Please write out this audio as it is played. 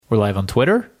We're live on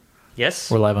Twitter.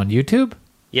 Yes. We're live on YouTube.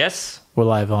 Yes. We're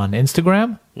live on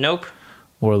Instagram. Nope.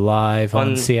 We're live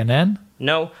on CNN.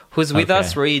 No. Who's with Okay.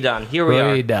 us? Roidan. Here we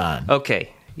are. Roidan.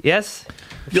 Okay. Yes.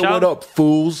 Yo, Sean? what up,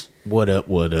 fools? What up,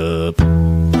 what up?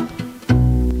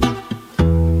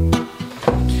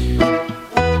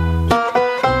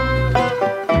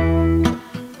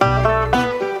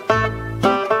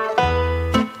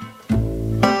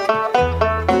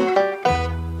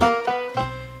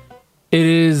 It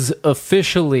is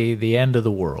officially the end of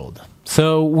the world.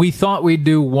 So we thought we'd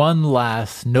do one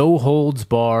last, no holds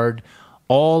barred,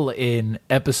 all in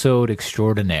episode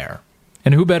extraordinaire.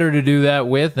 And who better to do that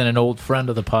with than an old friend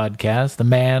of the podcast, the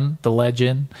man, the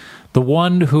legend, the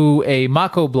one who a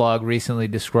Mako blog recently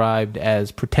described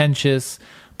as pretentious,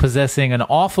 possessing an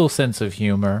awful sense of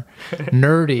humor,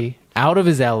 nerdy, out of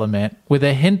his element, with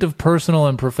a hint of personal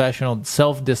and professional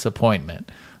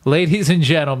self-disappointment. Ladies and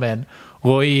gentlemen,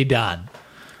 Roidan.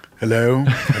 Hello,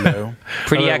 hello.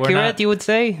 Pretty Although we're accurate, not- you would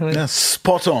say? Yeah,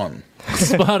 spot on.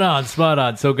 Spot on, spot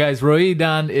on. So, guys,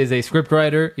 Roidan is a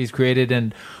scriptwriter. He's created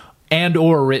and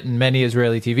or written many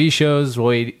Israeli TV shows.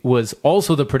 Roy was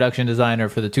also the production designer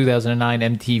for the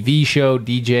 2009 MTV show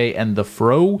DJ and the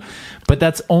Fro, but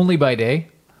that's only by day.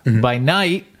 By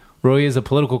night, Roy is a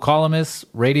political columnist,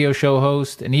 radio show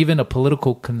host, and even a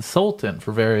political consultant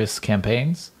for various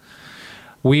campaigns.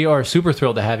 We are super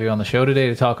thrilled to have you on the show today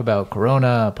to talk about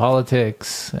Corona,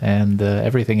 politics, and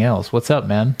everything else. What's up,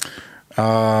 man?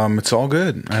 It's all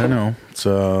good. I don't know. It's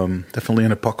definitely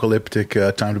an apocalyptic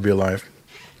time to be alive.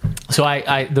 So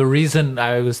the reason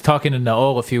I was talking to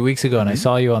Naor a few weeks ago and I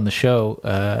saw you on the show,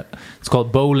 it's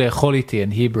called Bo Lecholiti in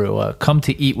Hebrew, come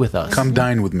to eat with us. Come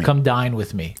dine with me. Come dine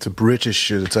with me. It's a British.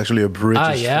 It's actually a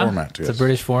British format. It's a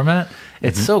British format.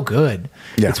 It's so good.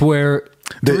 Yeah. It's where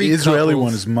The three Israeli couples-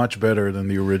 one is much better than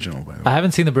the original, by the way. I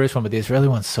haven't seen the British one, but the Israeli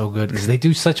one's so good because they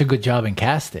do such a good job in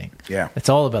casting. Yeah. It's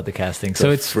all about the casting. So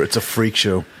it's a freak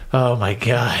show. oh my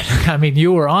god! I mean,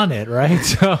 you were on it, right?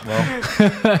 So,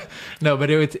 no, but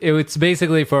it's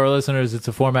basically for our listeners. It's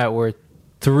a format where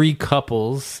three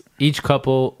couples, each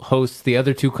couple hosts the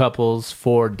other two couples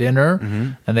for dinner,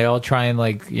 and they all try and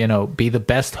be the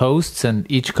best hosts, and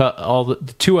all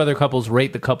the two other couples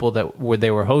rate the couple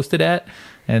they were hosted at,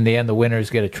 and in the end, the winners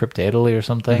get a trip to Italy or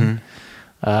something.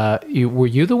 Were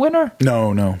you the winner?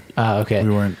 No. Okay, We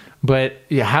weren't. But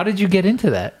yeah, how did you get into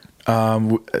that?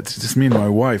 It's just me and my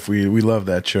wife. We love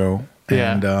that show,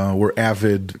 and we're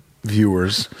avid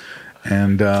viewers.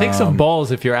 And Take some balls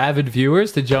if you're avid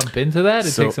viewers to jump into that.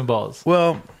 It takes some balls.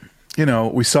 Well,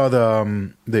 we saw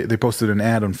they posted an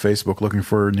ad on Facebook looking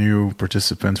for new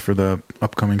participants for the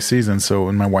upcoming season. So,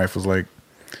 and my wife was like,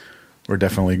 "We're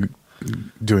definitely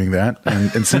doing that."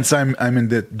 And since I'm in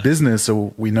the business,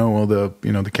 so we know all the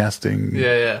the casting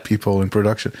people in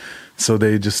production. So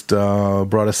they just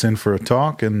brought us in for a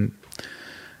talk, and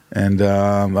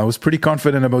I was pretty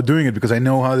confident about doing it because I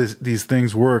know how these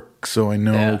things work. So I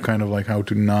know kind of like how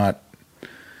to not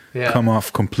come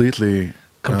off completely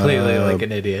like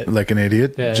an idiot. Like an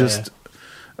idiot. Just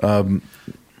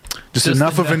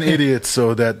enough of an idiot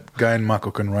so that Guy and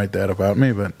Mako can write that about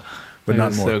me, but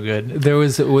not more. So good. There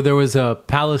was a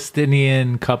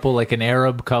Palestinian couple, like an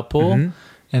Arab couple,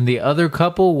 and the other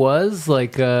couple was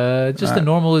like just a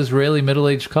normal Israeli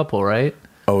middle-aged couple, right?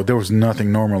 Oh, there was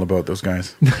nothing normal about those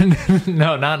guys.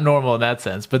 No, not normal in that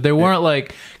sense, but they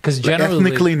weren't because generally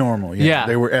ethnically normal. Yeah,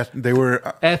 they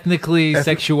were ethnically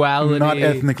sexuality, not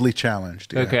ethnically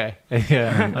challenged. Yeah. Okay,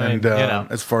 yeah, and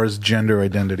as far as gender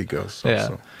identity goes,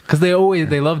 yeah, because they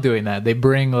love doing that. They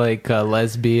bring like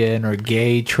lesbian or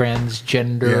gay,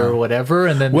 transgender or whatever,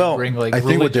 and then they bring like I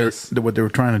think religious. what they were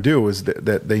trying to do is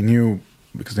that they knew,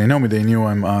 because they know me. They knew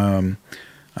I'm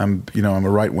a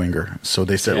right winger, so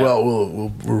they said, "Well,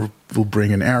 we'll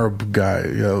bring an Arab guy,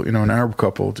 an Arab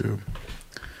couple to."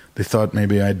 They thought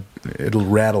maybe it'll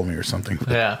rattle me or something.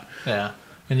 Yeah.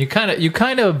 And you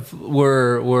kind of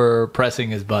were pressing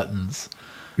his buttons.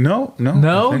 No.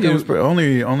 I think it was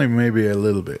only maybe a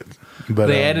little bit, but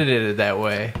they edited it that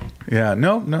way. Yeah,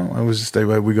 no. I was just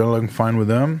we got along fine with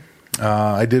them.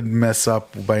 I did mess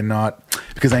up by not,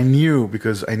 because I knew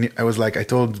I was like, I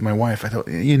told my wife, I thought,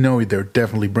 they're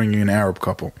definitely bringing an Arab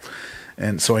couple,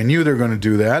 and so I knew they're going to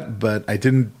do that, but I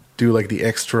didn't do like the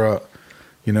extra,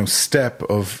 step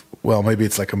of, well, maybe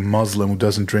it's like a Muslim who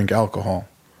doesn't drink alcohol,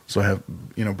 so I have,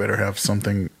 better have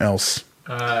something else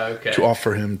to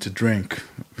offer him to drink,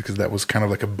 because that was kind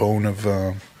of like a bone of.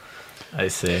 I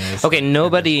see. Okay,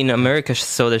 nobody in America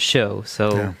saw the show,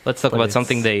 so let's talk about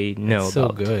something they know so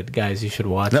about. So good, guys! You should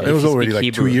watch it. It was already like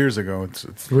Hebrew. 2 years ago.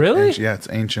 It's really? It's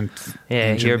ancient.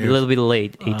 Yeah, ancient you're news. a little bit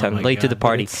late, Eitan. Late to the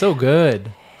party. It's so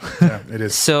good. Yeah, it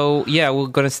is. So, yeah, we're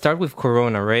going to start with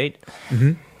Corona, right?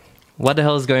 Mm-hmm. What the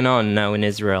hell is going on now in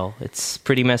Israel? It's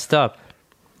pretty messed up.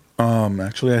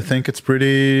 Actually, I think it's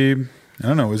pretty. I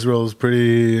don't know. Israel is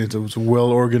pretty. It's a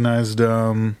well-organized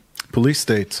police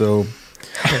state, so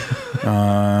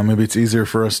maybe it's easier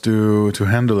for us to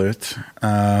handle it.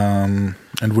 And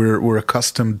we're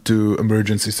accustomed to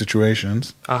emergency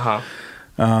situations. Uh-huh.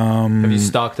 Have you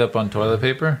stocked up on toilet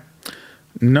paper?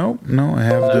 No. I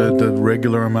have the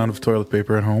regular amount of toilet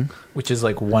paper at home. Which is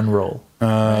like one roll.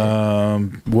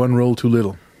 One roll too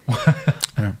little.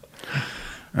 Yeah.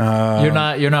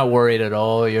 You're not worried at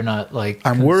all. You're not like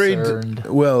I'm concerned. worried.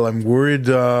 Well, I'm worried.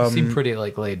 You seem pretty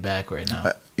like laid back right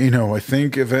now. I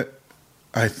think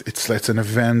it's an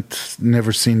event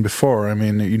never seen before. I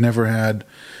mean,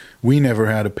 we never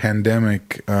had a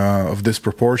pandemic of this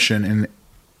proportion, and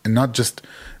not just.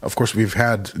 Of course,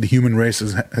 the human race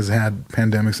has had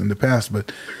pandemics in the past,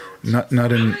 but not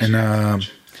in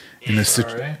a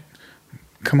situation.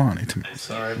 Come on,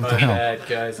 sorry, my bad,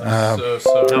 guys. I'm so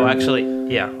sorry. Oh,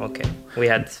 actually, yeah, okay. We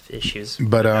had issues,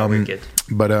 but now we're good.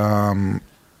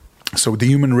 So the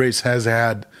human race has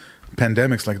had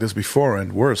pandemics like this before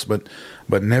and worse, but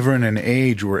never in an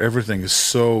age where everything is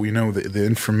so, the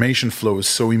information flow is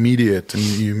so immediate,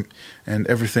 and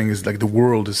everything is like the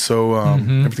world is so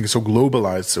everything is so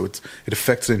globalized, so it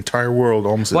affects the entire world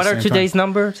almost. What at the are same today's time.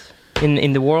 numbers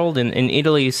in the world? In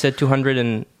Italy, you said 200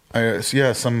 and. I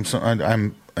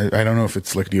don't know if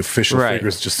it's like the official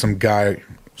figures, just some guy.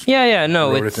 Yeah,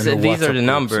 no, wrote it's it in a these are WhatsApp the group,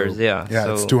 numbers. so- Yeah, Yeah,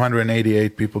 so, it's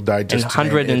 288 people died just and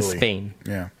 100 in Italy. Spain.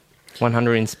 Yeah.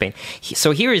 100 in Spain.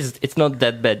 So here it's not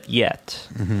that bad yet.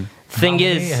 Thing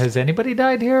is, has anybody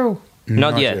died here?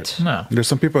 not yet. No. There's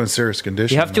some people in serious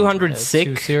condition. You have 200 Too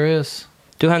sick. serious?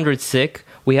 200 sick.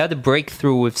 We had a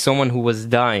breakthrough with someone who was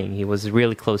dying. He was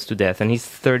really close to death, and he's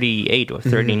 38 or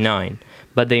 39.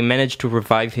 But they managed to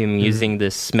revive him using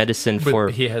this medicine But for.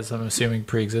 he has, I'm assuming,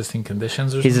 pre-existing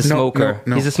conditions or He's a something? smoker.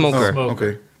 No. He's a smoker. Oh,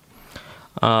 okay.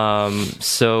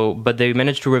 But they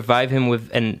managed to revive him with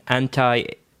an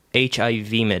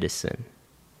anti-HIV medicine.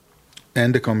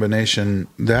 And the combination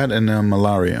that and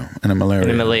malaria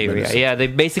medicine. Yeah, they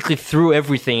basically threw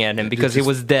everything at him because he just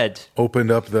was dead.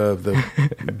 Opened up the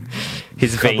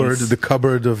His cupboard, veins. the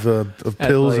cupboard of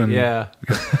pills, Like, and yeah.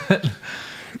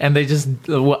 And they just,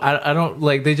 I don't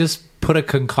like. They just put a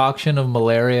concoction of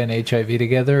malaria and HIV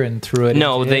together and threw it.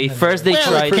 No, into they him and first they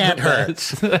Well, it tried. can't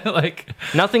hurt. like,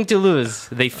 Nothing to lose.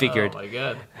 They figured. oh my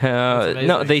god. No,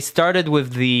 amazing. they started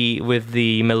with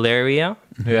the malaria,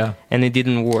 Yeah. and it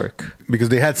didn't work. because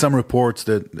they had some reports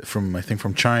that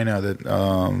from China that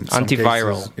some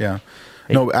Antiviral. cases- yeah.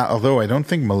 No, although I don't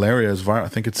think malaria is viral. I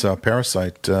think it's a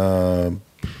parasite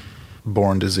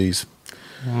born disease.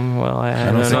 Well, I I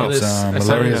don't don't think know. it's I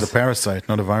saw malaria this. is a parasite,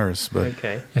 not a virus. But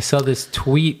Okay. I saw this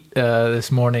tweet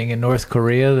this morning in North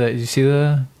Korea. That you see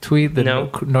the tweet? The No.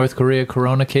 North Korea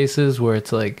corona cases, where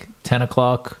it's like 10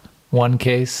 o'clock, one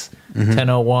case,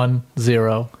 10:01,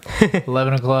 0.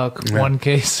 11 o'clock, one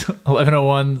case,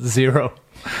 11:01, 0.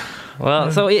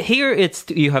 Well, so here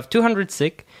you have 200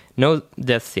 sick, no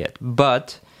deaths yet,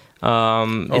 but it's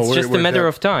we're- just a we're matter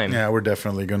of time. Yeah, we're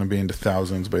definitely going to be in the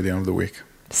thousands by the end of the week.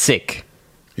 Sick.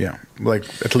 Yeah, like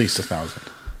at least 1,000.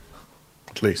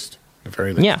 At least, at the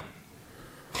very least. Yeah.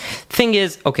 Thing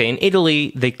is, okay, in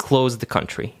Italy they closed the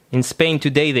country. In Spain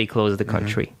today they closed the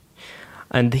country,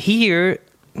 and here,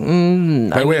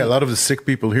 By the way, a lot of the sick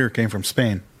people here came from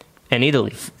Spain. and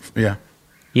Italy, Yeah,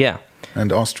 yeah,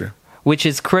 and Austria. which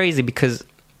is crazy because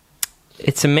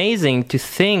it's amazing to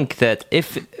think that if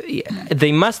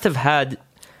they must have had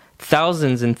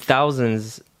thousands and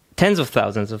thousands, tens of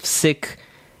thousands of sick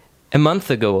a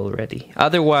month ago already.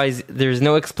 Otherwise, there's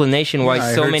no explanation why Yeah,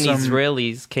 I so heard many some-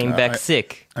 Israelis came back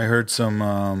sick. I heard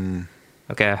some.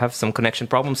 Okay, I have some connection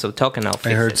problems, so talk and I'll fix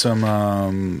I heard it.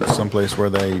 some place where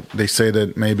they say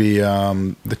that maybe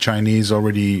the Chinese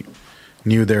already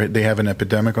knew they have an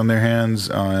epidemic on their hands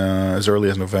as early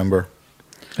as November.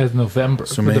 It's November.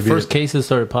 So But the maybe first cases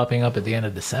started popping up at the end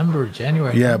of December,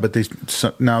 January. Yeah, but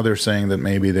now they're saying that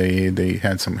maybe they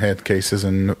had some head cases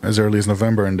as early as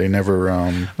November, and they never. I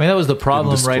mean, that was the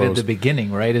problem Didn't right at disclose. the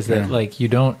beginning, right? Is that Yeah. like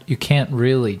you can't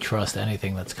really trust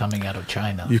anything that's coming out of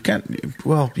China. You can't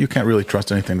really trust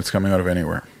anything that's coming out of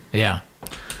anywhere. Yeah,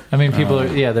 I mean, people are.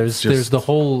 Yeah, there's the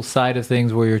whole side of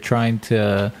things where you're trying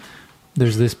to.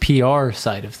 There's this PR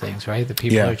side of things, right? The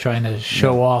people Yeah. are trying to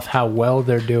show off how well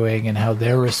they're doing and how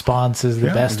their response is the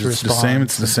best it's response. the same.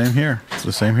 It's the same here. It's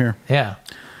the same here. Yeah.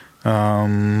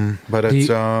 But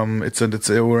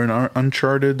we're in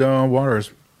uncharted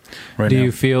waters. right Do now.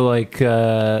 you feel like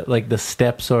the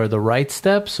steps are the right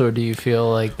steps, or do you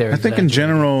feel like they're? I think in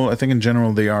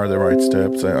general they are the right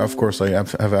steps. Of course, I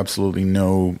have absolutely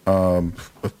no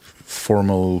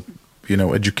formal,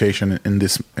 education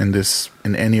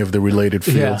in any of the related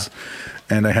fields,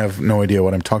 and I have no idea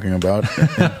what I'm talking about.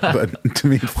 But to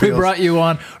me, it We feels, brought you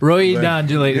on, Roy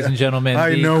Danji, ladies and gentlemen,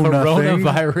 I the know nothing.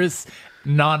 coronavirus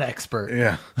non-expert.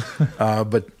 yeah.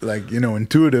 But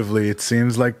intuitively, it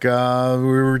seems like we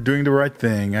were doing the right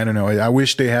thing. I don't know. I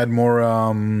wish they had more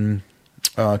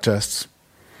tests.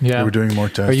 Yeah, They were doing more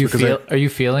tests. Are you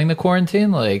feeling the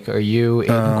quarantine? Like, are you in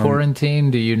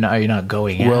quarantine? Are you not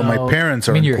going out? Well, my parents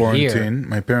are in you're quarantine. here.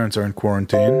 My parents are in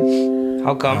quarantine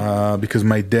How come? because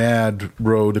my dad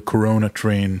rode a Corona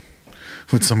train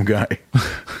with some guy.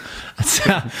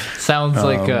 Sounds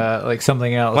like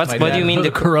something else. What do you mean the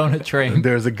the Corona train?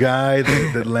 There's a guy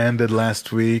that landed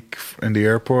last week in the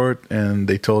airport, and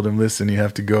they told him, "Listen, you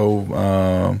have to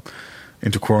go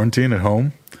into quarantine at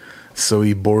home." So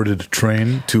he boarded a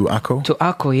train to Akko. To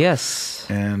Akko, yes.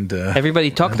 And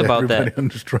Everybody talked about that. Everybody on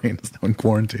the train is now in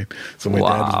quarantine. So my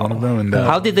dad is one of them. And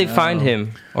How did they find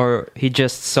him? Or he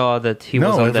just saw that he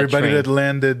was on that everybody train? that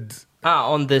landed.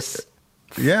 On this.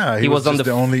 Yeah, he was was on just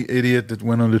the the only idiot that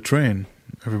went on the train.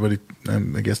 Everybody,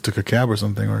 I guess, took a cab or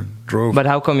something or drove. But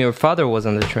how come your father was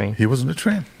on the train? He was on the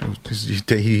train. He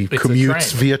It's a commutes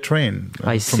train. via train.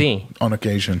 I see. On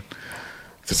occasion.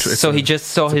 So he just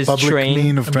saw his public train.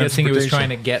 mean of I'm guessing he was transportation. trying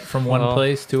to get from one Well,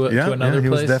 place to another he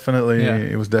place. was definitely Yeah.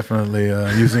 he was definitely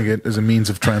using it as a means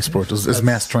of transport, as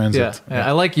mass transit. Yeah,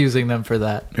 I like using them for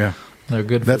that. Yeah. They're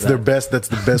good. That's for their that. best. That's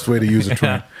the best way to use a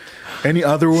train. Any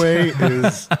other way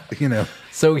is,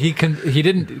 So he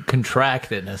didn't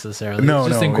contract it necessarily. no,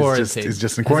 He's just no. in quarantine. He's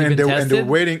just in Has he quarantine, been and they're tested?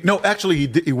 waiting. No, actually,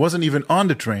 he wasn't even on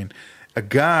the train. A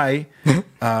guy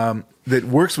that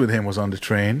works with him was on the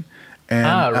train,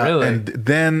 and really? and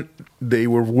then they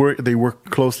work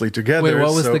closely together. Wait,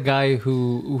 what was so, the guy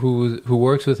who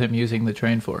works with him using the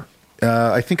train for?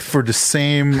 I think for the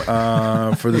same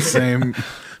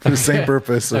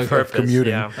purpose of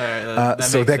commuting. yeah. All right, that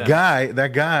So makes that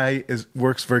sense. guy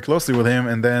works very closely with him,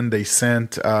 and then they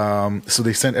sent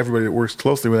everybody that works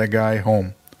closely with that guy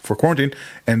home for quarantine,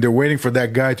 and they're waiting for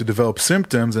that guy to develop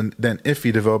symptoms, and then if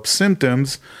he develops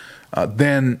symptoms,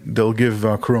 then they'll give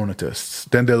corona tests.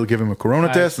 Then they'll give him a corona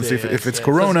I test and see see, if it's I see.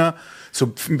 corona. So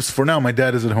for now, my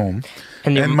dad is at home,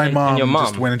 And your- my and mom, your mom.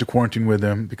 just went into quarantine with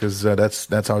him because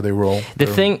that's how they roll. The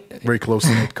They're thing- very close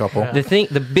knit couple.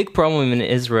 The big problem in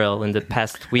Israel in the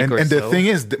past week And, or and so. the thing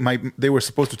is, that they were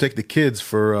supposed to take the kids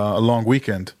for a long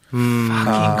weekend,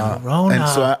 Corona. and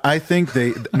so I think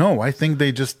they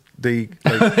just they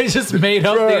like, They just made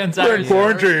up the entire story.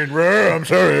 quarantine. I'm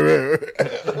sorry,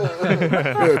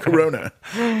 Corona.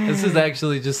 This is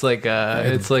actually just like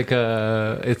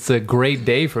it's a great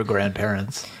day for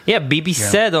grandparents. Yeah, Bibi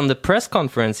said on the press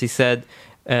conference, he said...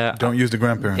 Don't use the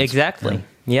grandparents. Exactly.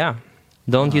 Yeah.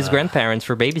 Don't use grandparents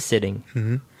for babysitting.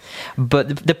 Mm-hmm. But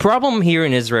the problem here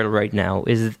in Israel right now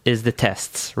is the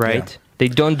tests, right? Yeah. They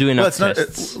don't do enough Well, it's not.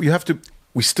 tests. You have to.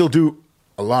 We still do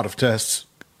a lot of tests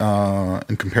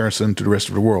in comparison to the rest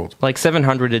of the world. Like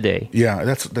 700 a day. Yeah,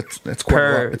 that's quite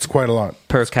a lot. It's quite a lot.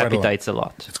 Per It's quite a capita, lot. it's a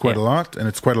lot. It's quite Yeah. a lot, and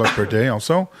it's quite a lot per day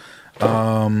also.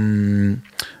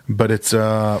 But it's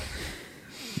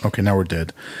okay. Now we're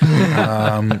dead.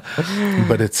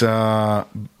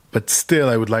 But still,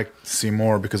 I would like to see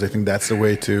more because I think that's the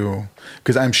way to.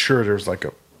 Because I'm sure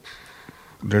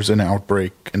there's an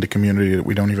outbreak in the community that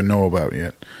we don't even know about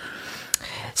yet.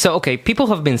 So, okay, people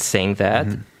have been saying that.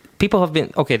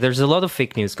 There's a lot of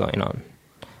fake news going on.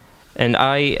 And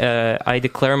I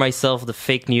declare myself the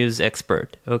fake news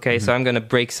expert. Okay, so I'm going to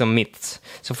break some myths.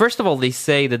 So first of all, they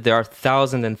say that there are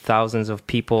thousands and thousands of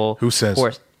people. Who says?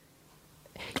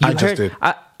 You just did.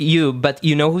 But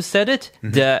you know who said it?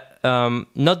 The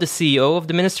not the CEO of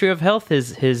the Ministry of Health,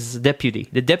 his deputy,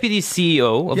 the deputy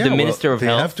CEO of the Minister of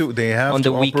Health. They have on to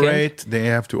the weekend. operate. They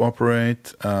have to operate.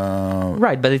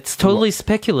 Right, but it's totally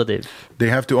speculative. They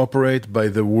have to operate by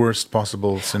the worst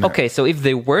possible scenario. Okay, so if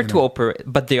they were to operate,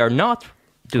 but they are not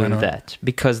doing not? that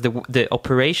because the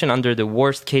operation under the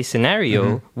worst case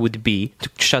scenario would be to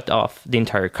shut off the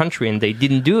entire country, and they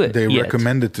didn't do it. They yet.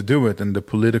 recommended to do it, and the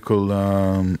political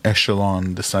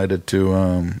echelon decided to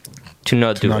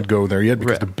not go there yet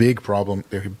because Right. the big problem,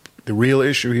 the real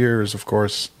issue here is, of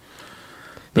course,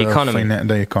 The economy.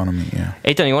 The economy, yeah.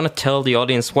 Eitan, you want to tell the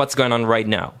audience what's going on right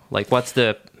now? Like, what's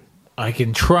the I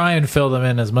can try and fill them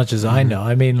in as much as I know.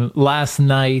 I mean, last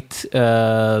night,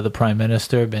 the Prime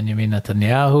Minister, Benjamin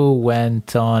Netanyahu,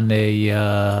 went on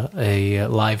a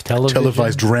live television.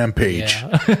 Televised rampage.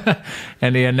 Yeah.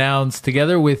 And he announced,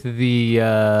 together with the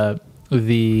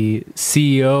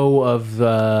CEO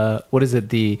of, what is it,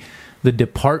 the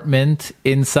department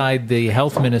inside the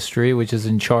health ministry, which is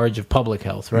in charge of public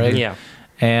health, right? Yeah.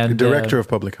 And The director of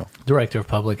public health. Director of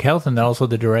Public Health, and also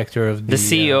the director of The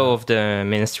CEO of the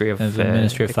Ministry of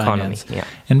Ministry of Economy. Finance. Yeah.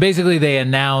 And basically, they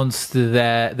announced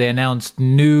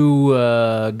new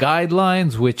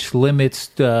guidelines which limits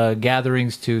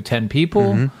gatherings to 10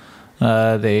 people.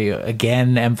 They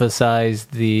again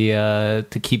emphasized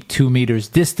to keep 2 meters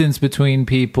distance between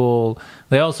people.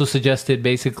 They also suggested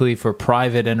basically for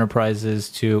private enterprises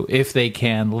to, if they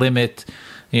can, limit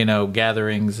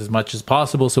gatherings as much as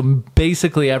possible. So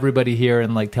basically everybody here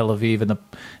in like Tel Aviv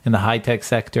in the high-tech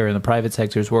sector and the private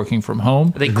sector is working from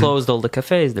home. They closed all the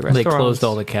cafes, the restaurants. They closed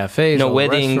all the cafes, no all the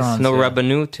weddings, restaurants, no yeah.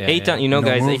 rabbanut. Yeah, Eitan, yeah. No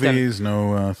guys, movies,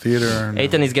 no theater. No.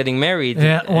 Eitan is getting married.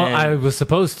 Yeah, well, and I was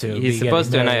supposed to. He's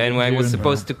supposed to, and I was June.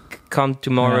 supposed to come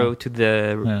tomorrow to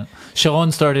the... Yeah.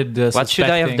 Sharon started What should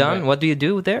I have suspecting done? that- What do you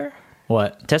do there?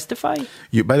 What? Testify?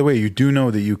 By the way, you do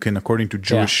know that you can, according to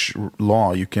Jewish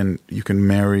law, you can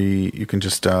marry. You can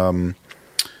just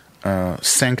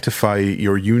sanctify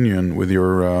your union with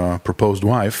your proposed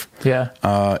wife. Yeah.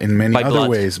 In many By other blood.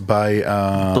 ways, by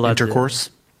Blood. intercourse.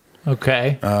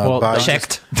 Okay. Well, by-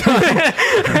 Checked.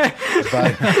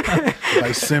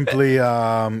 by simply,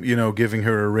 giving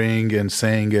her a ring and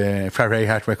saying "Farei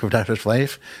Hatwick of Dash's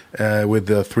wife" with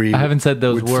the three. I haven't said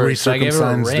those with words. Three I gave her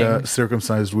a ring.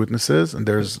 circumcised witnesses, and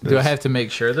there's do I have to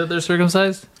make sure that they're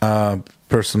circumcised?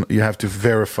 person. You have to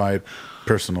verify it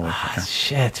personally, okay.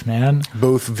 Shit, man.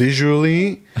 Both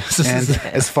visually and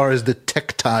as far as the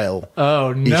tactile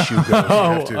Oh no. issue goes. You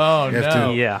have to, Oh, you have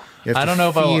no. to- Yeah. you have I to don't know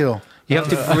if I feel. want- You have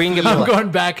to bring him... I'm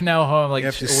going back now home. Like, You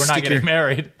have to we're not stick getting your-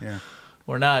 married. Yeah.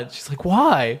 We're not. She's like,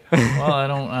 why? Well, I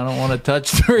don't want to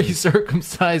touch 3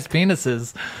 circumcised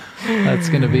penises. That's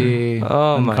going to be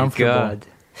Oh my uncomfortable. God.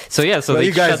 So yeah, so Well, they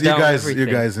you guys, shut down everything. you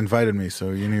guys invited me,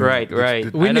 so you knew. Right. We I knew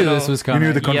don't this know. was You coming.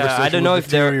 knew the conversation I don't know would if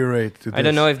they're- deteriorate to I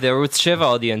don't this. know if the Rutz Sheva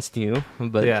audience knew,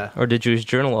 but Yeah. or the Jewish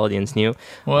Journal audience knew.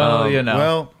 Well,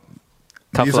 Well,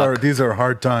 Tough these luck. are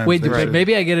hard times. Wait, These but are-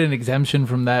 maybe I get an exemption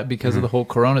from that because of the whole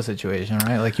Corona situation,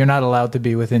 right? Like, you're not allowed to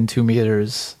be within 2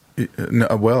 meters. No,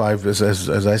 well, as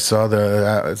I saw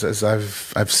as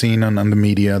I've seen on the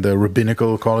media, the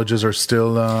rabbinical colleges are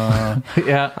still.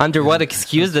 Yeah. Under what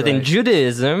excuse that in right.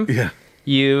 Judaism, Yeah,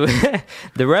 you,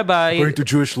 the rabbi, according to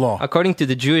Jewish law. according to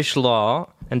the Jewish law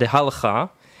and the halakha,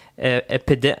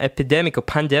 epidemic or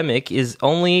pandemic is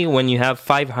only when you have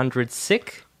 500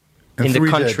 sick And in the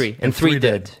 3 dead. country and 3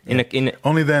 dead in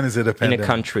Only then is it a a pandemic.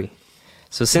 country.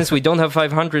 So since we don't have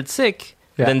 500 sick,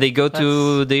 Yeah. then they go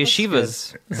to the That's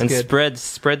yeshivas good. That's and good.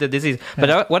 spread the disease.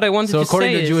 But what I wanted So to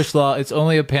according say to is, Jewish law, it's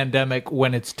only a pandemic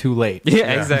when it's too late.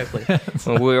 yeah, exactly.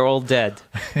 We're all dead.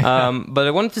 But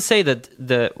I wanted to say that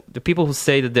the people who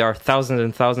say that there are thousands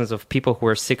and thousands of people who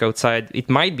are sick outside, it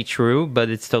might be true, but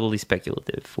it's totally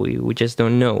speculative. We just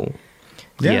don't know.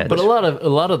 Yeah, yet. But a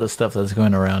lot of the stuff that's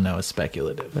going around now is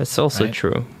speculative. That's also right?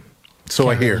 true. So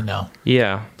I Can't hear. really know.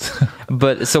 Yeah.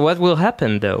 But so what will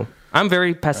happen though? I'm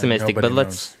very pessimistic, Nobody but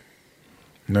let's.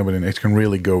 knows. Nobody. It can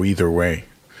really go either way.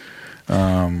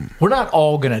 We're not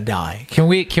all gonna die. Can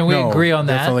we No, agree on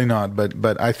that? Definitely not.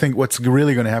 But I think what's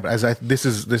really going to happen this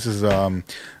is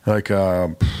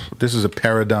a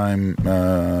paradigm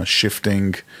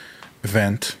shifting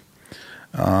event.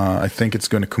 I think it's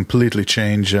going to completely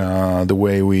change the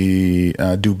way we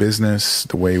do business,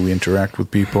 the way we interact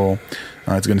with people.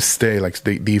 It's going to stay like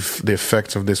the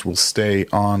effects of this will stay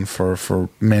on for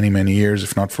many years,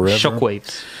 if not forever.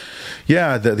 Shockwaves.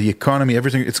 Yeah, the economy,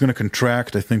 everything, it's going to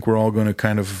contract. I think we're all going to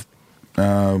kind of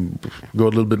go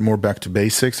a little bit more back to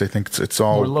basics. I think it's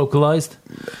all More localized.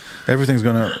 everything's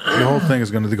going to the whole thing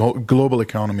is going to the whole global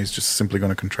economy is just simply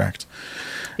going to contract.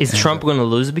 Is Trump going to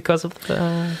lose because of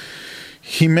the?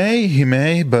 He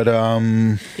may, but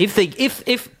If I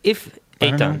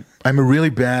don't know. Eitan.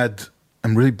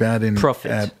 I'm really bad in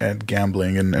Profit. at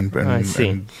gambling and I see.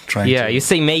 and trying Yeah, to you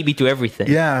say maybe to everything.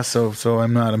 yeah, so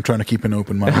I'm not. I'm trying to keep an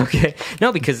open mind. Okay.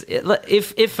 No, because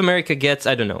if America gets,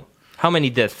 I don't know, how many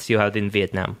deaths you had in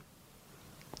Vietnam?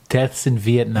 Deaths in I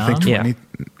Vietnam. think 20,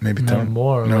 maybe No, 10.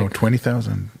 more, No, like-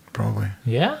 20,000 probably.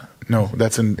 Yeah. No,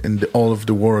 that's in all of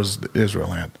the wars that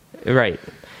Israel had. Right.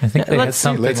 I think they had Let's see.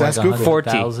 something Let's like ask Google.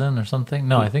 100,000 or something.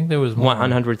 No, I think there was more.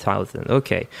 100,000.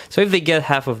 Okay. So if they get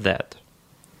half of that,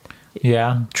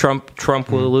 Yeah. Trump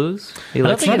will lose. I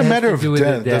don't think not it a has matter to of do with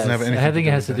death. the It doesn't death. have anything I think to it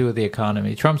do has to with do with the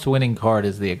economy. Trump's winning card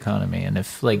is the economy, and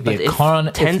if like But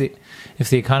if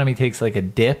the economy takes like a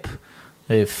dip,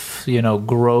 if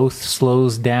growth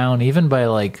slows down even by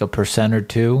like 1% or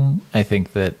 2%, I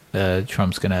think that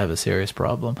Trump's going to have a serious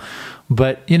problem.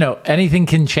 But anything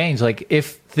can change. Like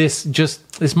if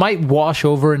this might wash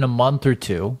over in a month or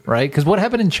two, right? Because what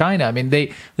happened in China? I mean,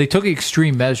 they took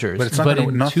extreme measures, But it's not gonna,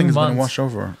 in nothing's 2 going to months, wash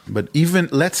over. But even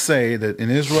let's say that in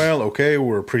Israel, okay,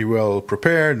 we're pretty well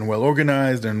prepared and well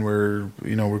organized, and we're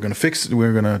going to fix it.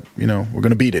 We're going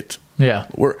to beat it. yeah,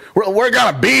 We're going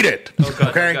to beat it.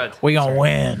 Okay, God. we gonna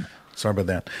win. sorry about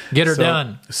that. Get her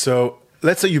done. So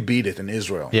let's say you beat it in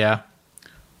Israel. Yeah.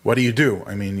 What do?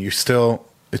 I mean,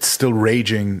 it's still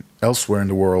raging elsewhere in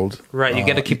the world. Right, you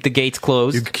got to keep the gates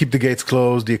closed. You keep the gates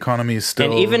closed. The economy is still.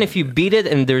 And even if you beat it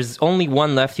and there's only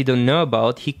one left you don't know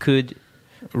about, he could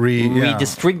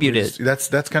redistribute it.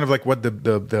 That's kind of like what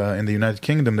the in the United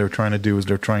Kingdom they're trying to do is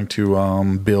they're trying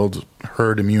to build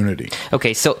herd immunity.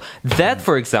 Okay, so that,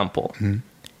 for example,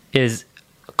 is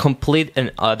complete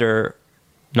and utter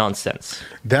nonsense.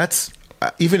 That's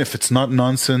even if it's not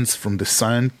nonsense from the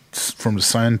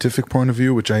scientific point of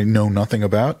view, which I know nothing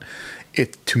about.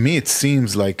 To me it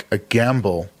seems like a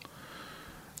gamble.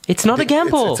 It's not a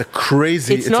gamble. It's a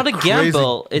crazy. It's not a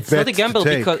gamble. It's not a gamble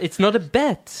bet to because it's not a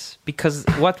bet. Because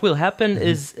what will happen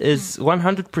is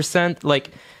 100%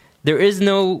 like there is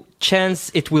no chance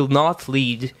it will not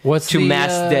lead to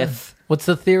mass death. What's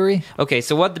the theory? Okay,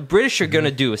 so what the British are going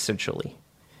to do essentially,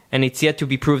 and it's yet to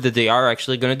be proved that they are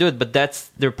actually going to do it, but that's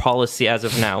their policy as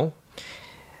of now.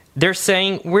 They're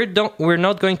saying we're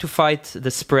not going to fight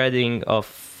the spreading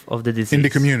of the disease in the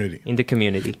community. In the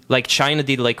community, like China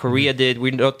did, like Korea did.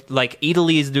 We're not like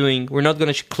Italy is doing. We're not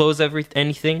going to close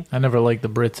anything. I never liked the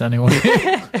Brits anyway.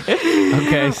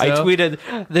 Okay, so I tweeted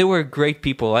they were great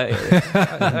people. I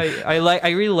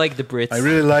really like the Brits. I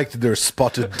really liked their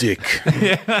spotted dick.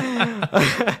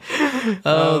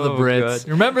 the Brits. God.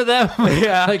 Remember them?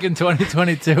 Yeah, like in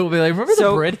 2022, we'll be like, remember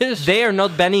the British? They are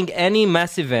not banning any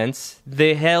mass events.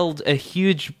 They held a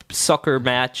huge soccer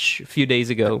match a few days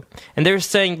ago, and they're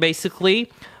saying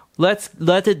basically,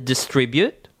 let it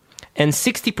distribute, and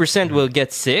 60% will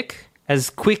get sick as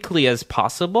quickly as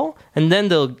possible, and then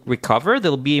they'll recover.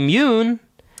 They'll be immune.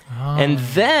 And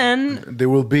then They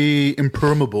will be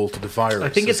impermeable to the virus. I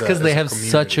think it's because they have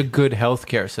such a good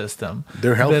healthcare system.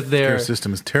 Their healthcare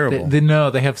system is terrible.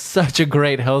 They have such a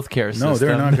great healthcare system. No,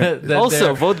 they're not good.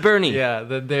 also vote Bernie. Yeah,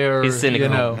 that they're. He's cynical.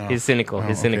 No. He's cynical. Oh,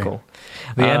 He's okay. cynical.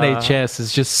 The NHS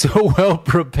is just so well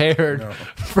prepared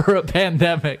for a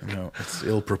pandemic. No, it's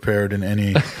ill prepared in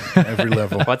every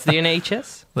level. What's the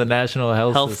NHS? The National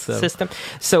Health System.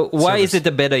 So why is Service. it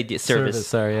a bad idea? Service.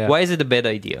 Sorry, yeah. Why is it a bad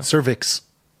idea? Cervix.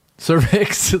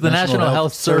 Cervix, the National Health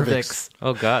Health Cervix. Cervix.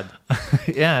 Oh God.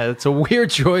 Yeah, it's a weird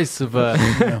choice of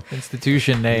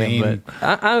institution name, but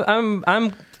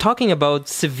I'm talking about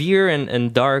severe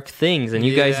and dark things, and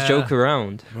you guys Yeah. joke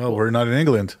around. Well, we're not in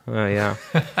England. Oh yeah.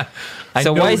 I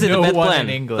So know why is it no a bad one plan?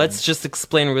 in England. Let's just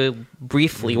explain really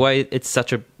briefly why it's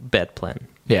such a bad plan.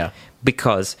 yeah.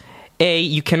 Because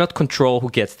you cannot control who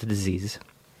gets the disease.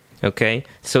 Okay,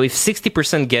 so if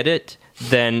 60% get it,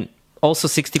 then also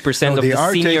 60% of they the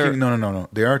are senior. taking no.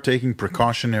 They are taking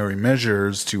precautionary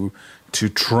measures to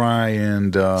try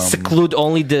and seclude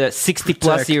only the 60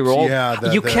 plus protect, year old.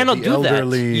 yeah, You cannot the do that.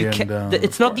 elderly You and,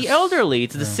 it's not the elderly,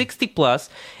 it's the 60 plus,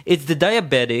 it's the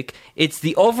diabetic, it's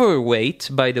the overweight,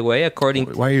 by the way, according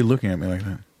to, Why are you looking at me like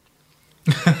that?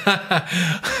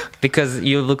 because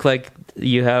you look like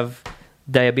you have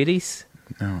diabetes.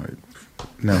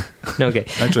 No. Okay.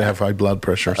 Actually, I have high blood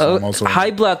pressure, so I'm also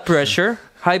high blood pressure.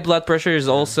 High blood pressure is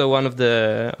also one of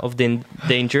the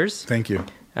dangers. Thank you.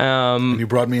 And you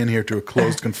brought me in here to a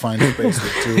closed, confined space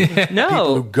with two No,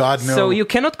 people who God knows. so you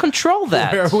cannot control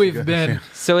that. Where we've been.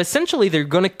 So essentially, they're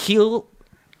gonna kill.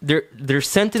 They're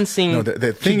sentencing No,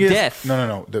 the thing to is, death.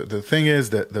 No. The thing is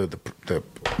that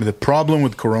the problem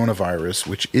with coronavirus,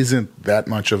 which isn't that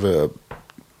much of a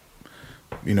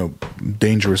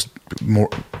dangerous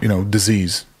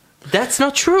disease. That's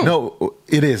not true. No,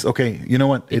 it is. Okay, you know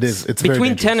what? It's very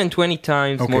between dangerous. 10 and 20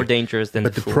 times Okay. more dangerous than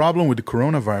But the the flu. problem with the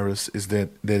coronavirus is that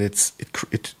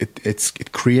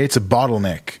it creates a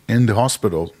bottleneck in the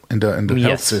hospital in the health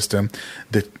Yes. system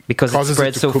that Because it causes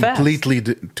spreads to so fast.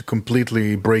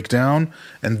 completely break down,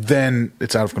 and then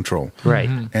it's out of control.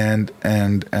 Right. And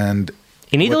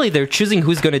In Italy, they're choosing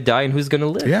who's going to die and who's going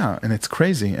to live. yeah, and it's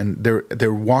crazy, and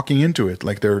they're walking into it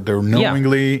like they're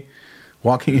knowingly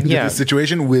walking into Yeah. the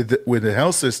situation with a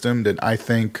health system that I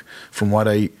think, from what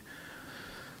I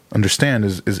understand,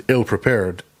 is ill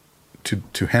prepared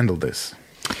to handle this.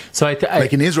 So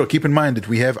Like in Israel, keep in mind that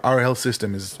we have our health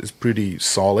system is pretty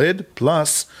solid.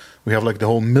 Plus, we have like the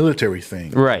whole military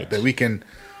thing, Right. That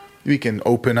we can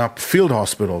open up field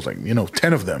hospitals, like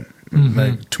 10 of them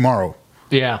like, tomorrow.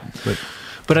 yeah.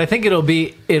 But I think it'll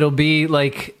be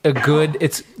like a good.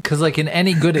 It's because like in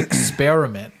any good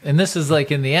experiment, and this is like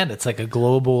in the end, it's like a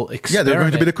global experiment. Yeah, they're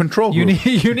going to be the control You group.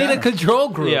 need a control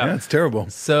group. Yeah. Yeah, it's terrible.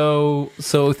 So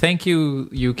thank you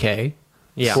UK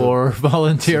Yeah. for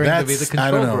volunteering to be the control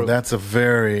I don't know. group. That's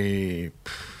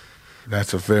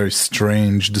a very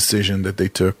strange decision that they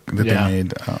took. That Yeah. they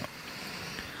made.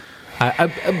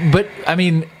 But I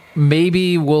mean,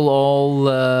 maybe we'll all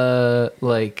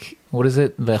like what is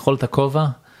it? V'chol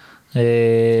takova.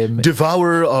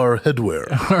 Devour our headwear.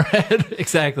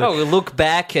 Exactly. Oh, we look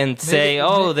back and say,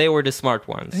 "Oh, they were the smart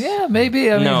ones." Yeah, maybe.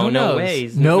 I mean, No, who no knows?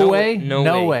 ways. No No- way. no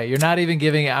No way. way. You're not even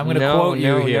giving. I'm going to No, quote you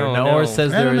no, here. no, Naor no.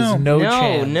 says I there don't is know. no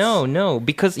chance. No.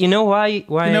 Because you know why?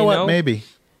 Why You know I what? Maybe.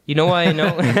 You know why I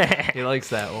know? He likes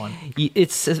that one.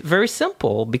 It's very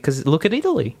simple because look at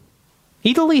Italy.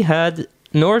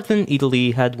 Northern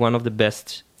Italy had one of the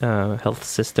best health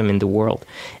system in the world,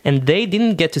 and they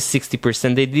didn't get to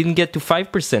 60%. They didn't get to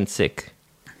 5% sick,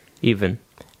 even,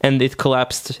 and it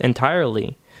collapsed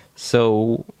entirely.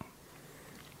 So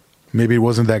Maybe it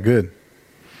wasn't that good.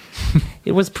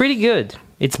 it was pretty good.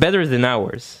 It's better than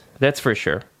ours, that's for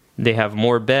sure. They have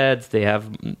more beds. They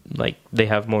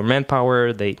have more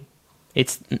manpower.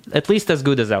 It's at least as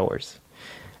good as ours.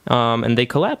 And they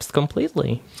collapsed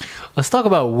completely. Let's talk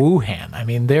about Wuhan. I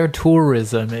mean, their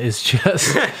tourism is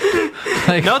just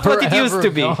like Not what it used forever to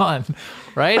be. gone,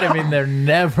 right? I mean, they're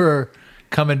never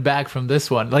coming back from this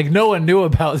one. Like no one knew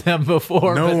about them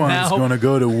before. No but one's now going to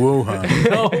go to Wuhan.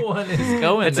 No one is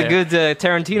going. It's there. a good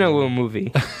Tarantino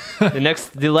movie.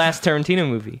 The last Tarantino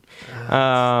movie. It's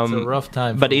a rough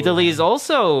time. But for Italy Wuhan. is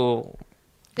also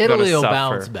Italy will suffer.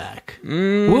 bounce back.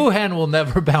 Wuhan will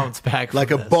never bounce back.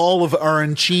 Like a from this. ball of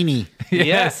arancini.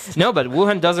 yes. No, but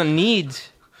Wuhan doesn't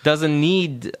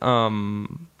need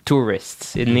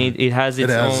tourists. It has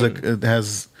its own It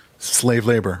has slave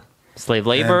labor. slave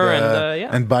labor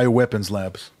and and bioweapons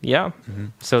labs. yeah.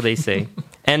 So they say.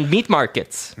 And meat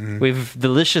markets with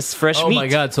delicious fresh Oh meat. my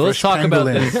god! So let's Fresh talk about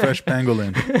pangolin, this. fresh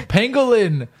pangolin.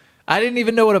 Pangolin. I didn't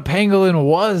even know what a pangolin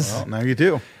was. Well, now you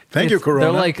do. Thank you, It's-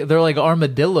 Corona. They're like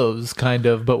armadillos, kind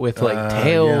of, but with like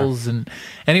tails. And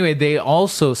anyway, they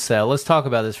also sell. Let's talk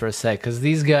about this for a sec, because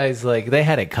these guys they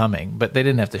had it coming, but they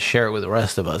didn't have to share it with the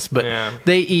rest of us. But Yeah.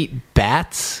 they eat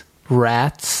bats,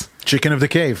 rats, Chicken of the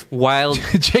cave. Wild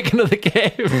chicken of the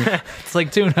cave. It's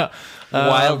like tuna,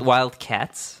 wild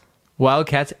cats. wild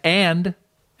cats, and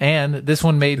this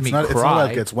one made me It's not cry.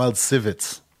 like it's wild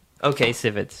civets. Okay,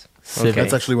 civets. Civet. Okay.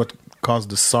 That's actually what caused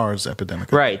the SARS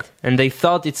epidemic. Right, and they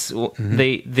thought it's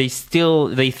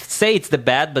they say it's the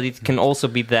bat, but it can also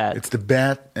be that. It's the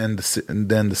bat and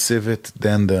then the civet,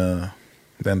 then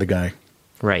the guy.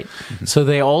 Right. So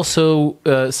they also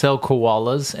sell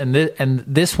koalas, and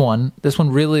this one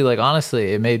really, like,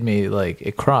 honestly, it made me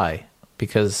it cry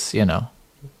because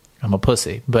I'm a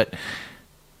pussy, but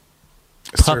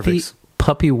Cervix.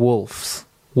 puppy wolf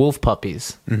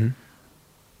puppies. Mm-hmm.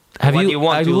 Have What do you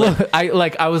want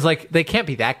to I was like, they can't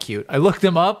be that cute. I looked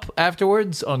them up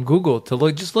afterwards on Google to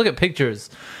look at pictures,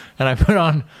 and I put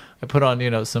on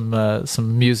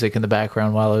some music in the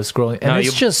background while I was scrolling, and No,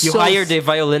 it's just you so hired a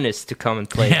violinist to come and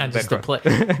play. yeah, in the just to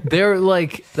background. play. They're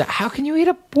like, how can you eat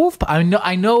a wolf?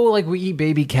 I know, like we eat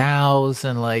baby cows,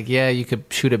 and you could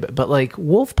shoot it, but like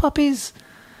wolf puppies.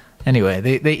 Anyway,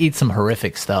 they eat some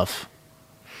horrific stuff.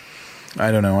 I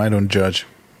don't know. I don't judge.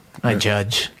 I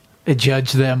judge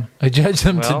them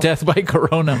to Well. death by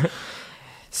corona.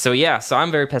 So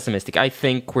I'm very pessimistic. I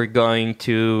think we're going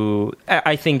to.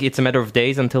 I think it's a matter of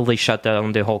days until they shut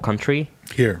down the whole country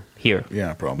Here. here.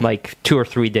 Yeah, probably. Like 2 or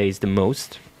 3 days the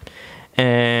most.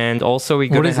 And also we're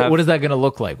going to have What is that going to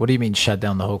look like? What do you mean shut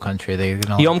down the whole country? They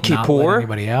going to Yom not let Kippur.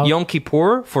 anybody out? Yom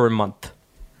Kippur for a month.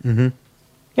 Mm-hmm.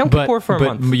 Yom Kippur for a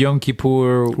month. Yom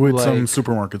Kippur with some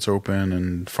supermarkets open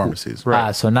and pharmacies.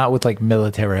 Right. so not with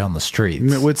military on the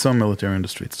streets. With some military in the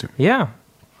streets too. Yeah.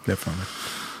 Definitely.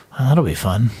 That'll be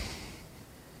fun.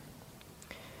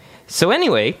 So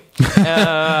anyway,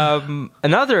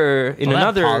 another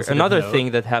positive note.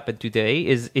 thing that happened today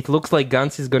is it looks like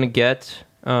Gantz is going to get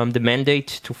the mandate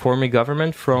to form a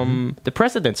government from the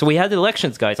president. So we had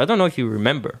elections, guys. I don't know if you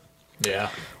remember. Yeah.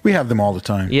 We have them all the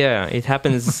time. Yeah, it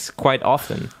happens quite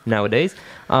often nowadays.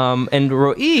 And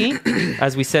Ro'i,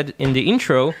 as we said in the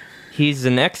intro, he's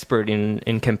an expert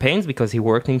in campaigns because he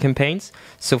worked in campaigns.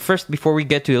 So first, before we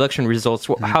get to election results,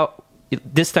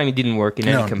 this time it didn't work in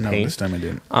any No, campaign. this time I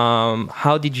didn't.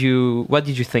 What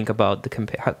did you think about the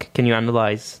campaign? Can you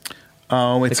analyze?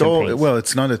 It's all campaigns. well.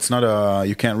 It's not a.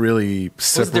 You can't really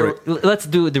separate. Let's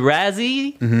do the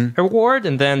Razzie award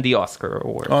and then the Oscar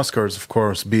award. Oscars, of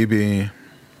course. Bibi,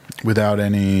 without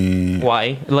any.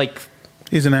 Why? Like,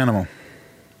 He's an animal.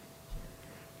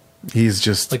 He's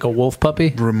just Like a wolf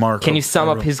puppy? remarkable. can you sum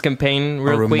up his campaign a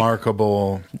real quick?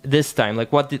 remarkable? This time,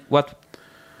 like, what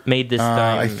made this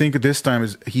time? I think this time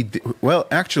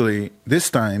actually, this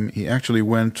time he actually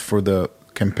went for the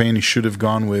campaign he should have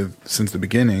gone with since the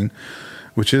beginning,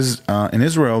 which is in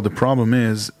Israel. The problem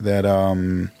is that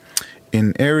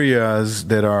in areas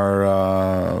that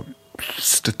are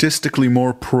statistically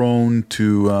more prone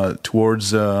to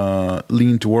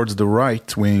lean towards the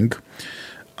right wing,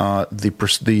 the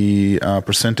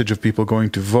percentage of people going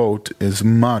to vote is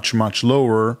much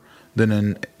lower than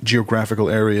in geographical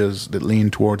areas that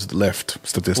lean towards the left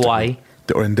statistically. Why?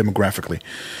 Or demographically.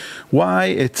 Why?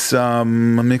 It's a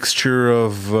mixture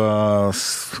of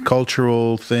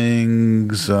cultural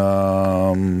things,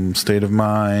 state of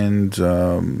mind,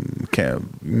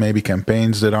 maybe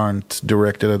campaigns that aren't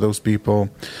directed at those people.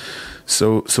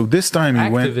 So this time he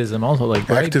went Activism also, like,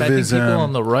 right? I think Activism. people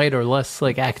on the right are less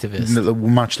like activists.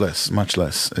 much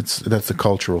less. That's a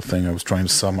cultural thing. I was trying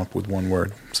to sum up with one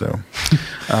word. So,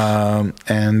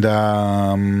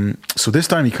 so this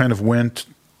time he kind of went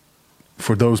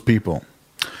for those people.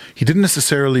 He didn't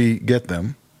necessarily get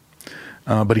them,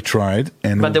 but he tried.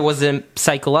 But there was a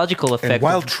psychological effect. And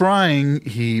while trying,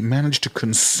 he managed to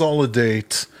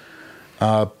consolidate,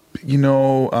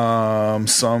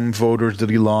 some voters that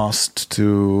he lost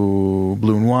to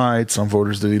Blue and White, some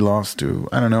voters that he lost to,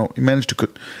 I don't know. He managed to,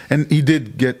 and he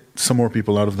did get some more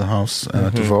people out of the house to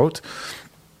vote.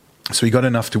 So he got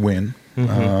enough to win,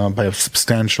 by a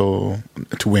substantial,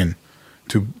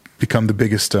 to become the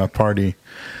biggest party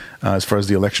as far as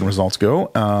the election results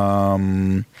go.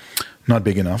 Not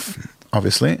big enough,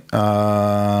 obviously,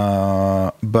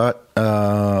 but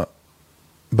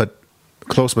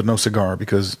close but no cigar,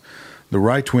 because the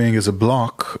right wing as a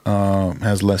bloc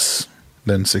has less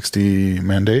than 60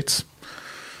 mandates.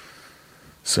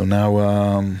 So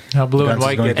now, Now Blue and Gantz is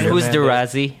White going get And to- who's the mandate.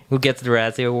 Razzie? Who gets the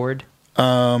Razzie award?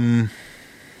 I'm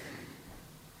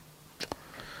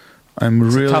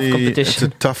It's a tough really. competition.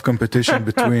 It's a tough competition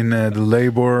between the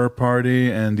Labour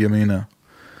Party and Yamina.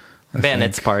 I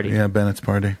Bennett's think. party. Yeah, Bennett's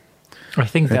party. I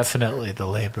think definitely the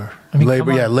Labor. I mean, Labor, come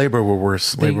on. yeah, Labor were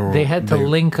worse. They had to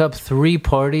link up three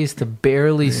parties to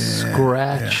barely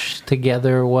scratch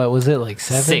together. What was it, like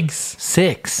seven?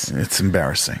 Six. It's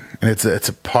embarrassing, and it's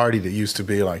a party that used to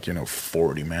be like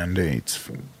 40 mandates.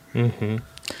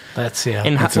 That's yeah.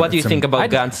 And It's what do you it's think about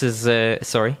I'd- Gantz's?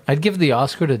 Sorry, I'd give the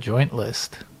Oscar to Joint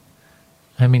List.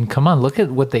 I mean, come on, look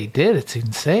at what they did. It's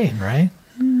insane, right?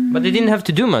 but they didn't have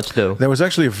to do much though. There was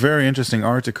actually a very interesting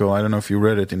article. I don't know if you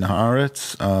read it in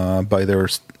Haaretz by their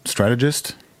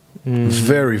strategist.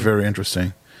 Very, very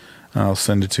interesting. I'll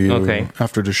send it to you Okay.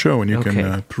 after the show, and you Okay.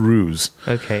 can peruse.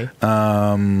 Okay.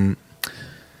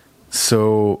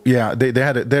 So yeah, they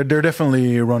had it. They're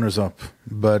definitely runners up,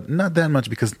 but not that much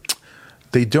because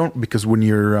they don't. Because when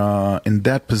you're in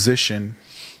that position,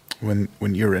 when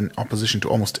you're in opposition to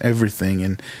almost everything,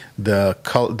 and the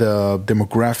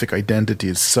demographic identity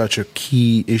is such a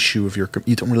key issue of you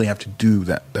don't really have to do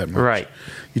that much. Right.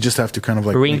 You just have to kind of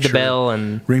like Ring make the sure- bell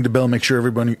and ring the bell, make sure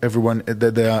everyone.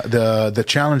 The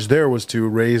challenge there was to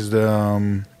raise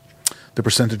the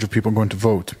percentage of people going to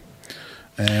vote.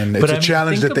 And it's But I a mean,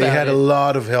 challenge think that they about had a it.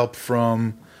 lot of help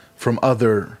from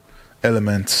other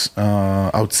elements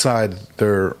outside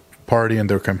their party and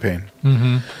their campaign.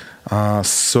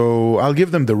 So I'll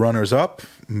give them the runners up,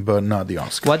 but not the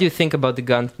Oscar. what do you think about the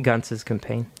Gantz's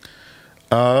campaign?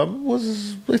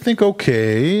 Was I think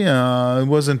okay. It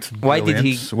wasn't. Why did brilliant.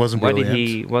 he? It wasn't Why brilliant. did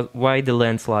he? Why the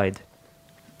landslide?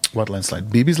 What landslide?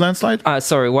 Bibi's landslide?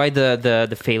 Sorry, why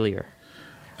the failure?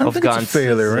 I don't of think it's a Gantz's,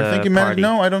 failure. I think he managed. party.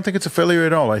 No, I don't think it's a failure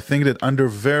at all. I think that under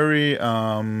very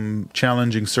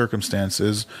challenging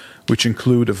circumstances, which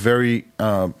include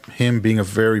him being a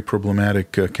very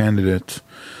problematic candidate,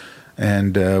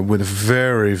 and with a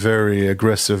very, very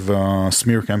aggressive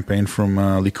smear campaign from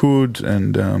Likud,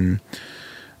 and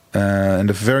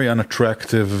a very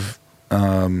unattractive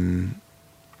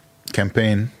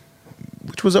campaign,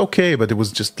 which was okay, but it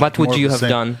was just. What would more of you the have same.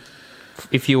 done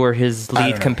if you were his I don't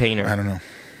lead know. campaigner? I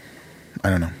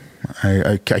don't know.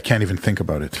 I can't even think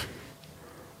about it.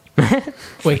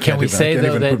 Wait, can we even- I say can't though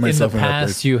even that put in the myself in that past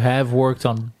place. you have worked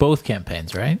on both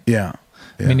campaigns, right? Yeah.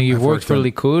 Meaning you've I've worked for on-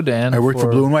 Likud and I worked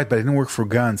for Blue and White, but I didn't work for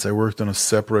Gantz. I worked for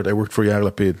Yair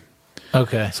Lapid.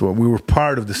 Okay. So we were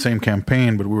part of the same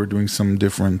campaign, but we were doing some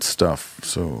different stuff.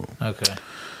 So Okay.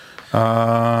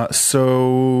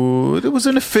 so it was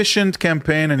an efficient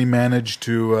campaign, and he managed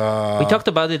to We talked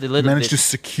about it a little managed bit. to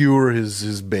secure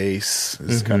his base.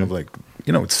 It's kind of like,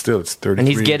 it's 33. And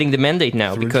he's getting the mandate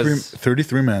now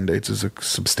 33 mandates is a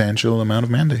substantial amount of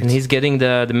mandates. and he's getting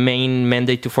the main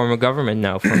mandate to form a government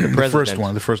now from the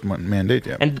president. the first one mandate,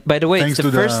 yeah. And by the way, Thanks it's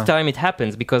the to first time it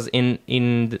happens because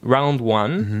in round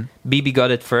one, Bibi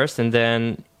got it first, and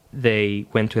then they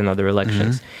went to another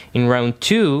elections. In round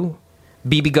two,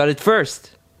 Bibi got it first,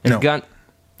 and No. Gantz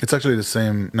It's actually the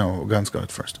same. No, Gantz got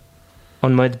it first.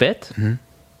 on Moed Bet.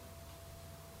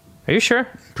 Are you sure?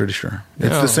 Pretty sure. It's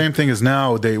No. the same thing as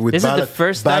now. They with This is Bala, the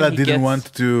first time Bala he didn't gets- want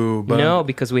to. Bala, No,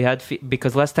 because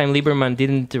because last time Lieberman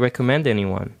didn't recommend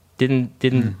anyone. Didn't.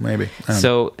 maybe. I don't know.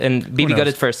 So and Bibi got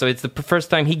knows? it first. So it's the first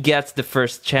time he gets the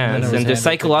first chance, it was and the handed to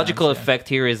psychological Gantz, yeah. effect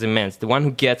here is immense. The one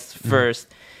who gets first,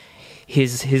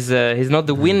 he's not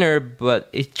the winner, but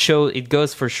it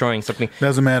goes for showing something.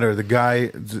 Doesn't matter. The guy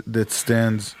that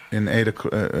stands in 8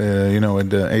 o'clock, at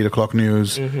the 8 o'clock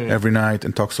news every night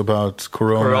and talks about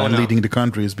Corona and leading the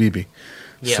country is Bibi.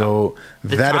 Yeah. So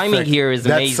The that timing effect, here is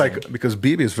that's amazing. because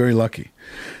Bibi is very lucky.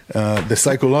 The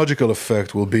psychological effect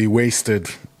will be wasted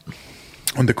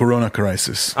on the Corona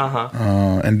crisis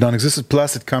and non-existent.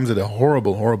 Plus, it comes at a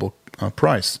horrible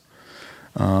price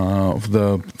of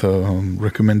the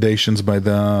recommendations by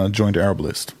the Joint Arab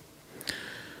List,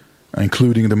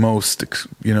 including the most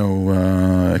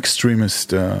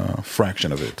extremist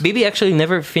fraction of it. Bibi actually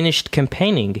never finished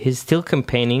campaigning. He's still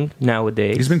campaigning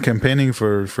nowadays. He's been campaigning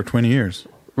for 20 years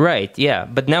Right, yeah.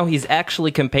 But now he's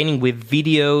actually campaigning with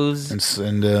videos and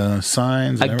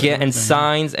signs and and everything.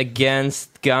 signs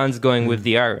against guns going with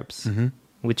the Arabs,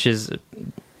 which is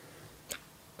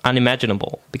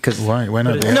unimaginable because Why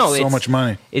not? They have No, so it's- much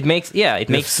money. it makes They have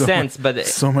makes so sense, much, but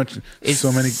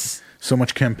so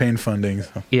much campaign funding.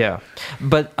 yeah.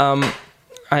 But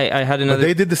I had But another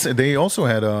they did this. They also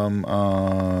had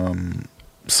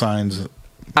signs.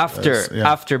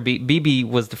 after Bibi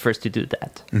was the first to do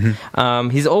that.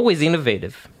 He's always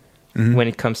innovative when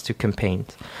it comes to campaigns.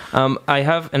 I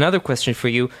have another question for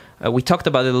you. We talked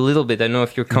about it a little bit. I don't know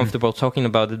if you're comfortable talking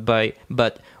about it,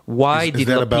 but why Is did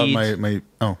that Lapid... about my?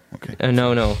 Oh, okay.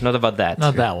 no, not about that.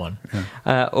 Not that one.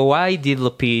 Why did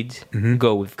Lapid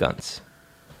go with guns?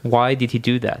 Why did he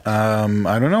do that?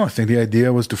 I don't know. I think the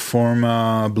idea was to form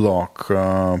a bloc,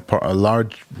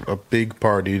 a big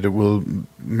party that will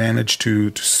manage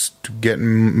to get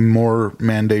more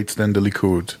mandates than the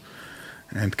Likud,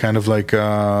 and kind of like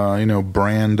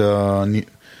brand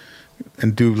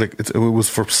and do like it was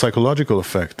for psychological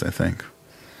effect. I think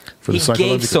for He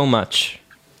gave so much.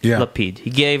 Yeah. Lapid.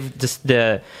 He gave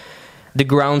the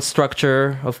ground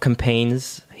structure of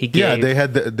campaigns. He gave they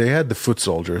had the foot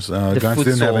soldiers. the Gantz foot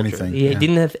didn't have soldier. anything. He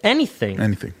didn't have anything.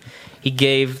 anything. He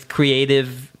gave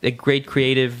great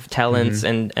creative talents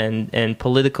and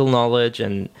political knowledge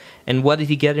and what did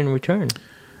he get in return?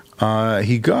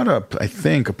 He got I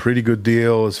think, a pretty good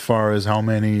deal as far as how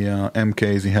many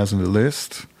MKs he has on the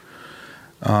list.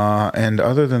 And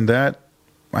other than that,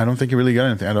 I don't think he really got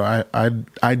anything.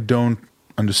 I don't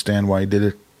understand why he did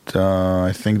it.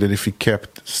 I think that if he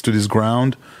stood his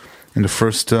ground in the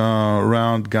first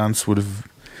round, Gantz would have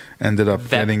ended up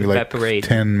getting like evaporate.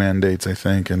 10 mandates, I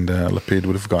think, and Lapid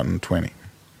would have gotten 20.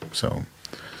 So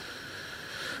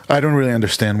I don't really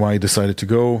understand why he decided to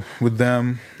go with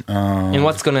them. And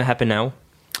what's going to happen now?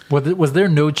 Was there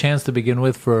no chance to begin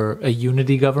with for a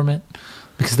unity government?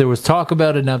 Because there was talk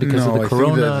about it now because of the I think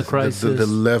Corona crisis. The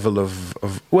level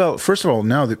of well, first of all,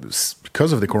 now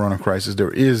because of the Corona crisis, there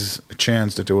is a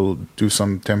chance that they will do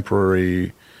something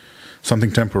temporary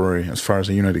as far as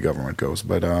a unity government goes.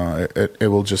 But it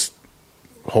will just,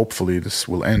 hopefully, this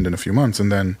will end in a few months,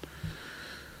 and then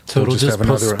so it'll just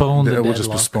postpone the It will deadlock.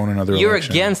 just postpone another You're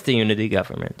election. against the unity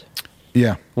government.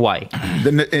 Yeah. Why?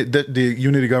 The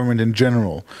unity government in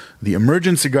general. The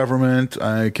emergency government,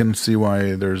 I can see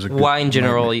why there's a good... Why in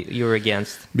general you're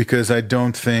against? Because I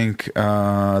don't think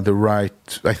I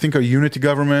think a unity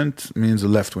government means a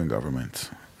left-wing government.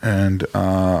 And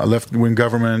a left-wing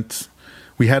government,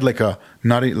 we had like a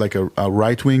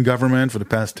right-wing government for the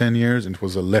past 10 years, and it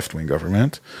was a left-wing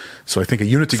government. So I think a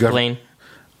unity government... Explain.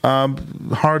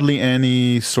 Hardly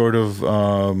any sort of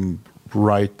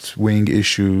right-wing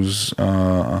issues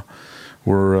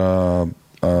were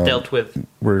Dealt with.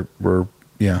 Were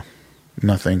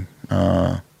nothing.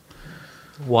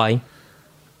 Why?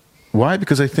 Why?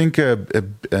 Because I think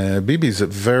Bibi is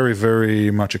very,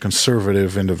 very much a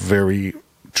conservative in the very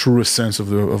truest sense of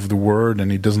the word,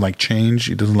 and he doesn't like change.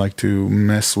 He doesn't like to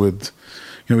mess with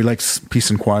he likes peace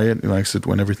and quiet. He likes it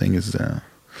when everything is,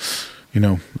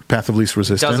 path of least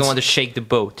resistance. Doesn't want to shake the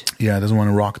boat. Yeah, doesn't want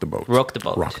to rock the boat. Rock the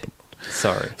boat. Rock the boat.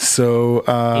 Sorry. So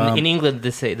In England,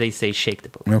 they say shake the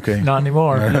boat. okay. Not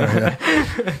anymore.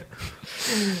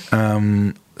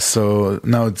 So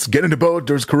now it's get in the boat.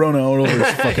 There's Corona all over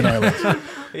this fucking island.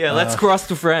 Yeah, let's cross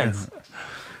to France.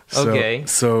 Okay.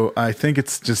 So I think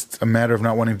it's just a matter of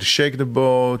not wanting to shake the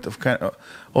boat, of kind of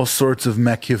all sorts of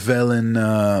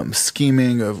Machiavellian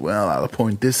scheming of, well, I'll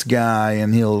appoint this guy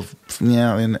and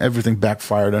and everything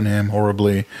backfired on him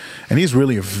horribly, and he's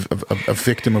really a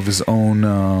victim of his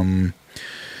own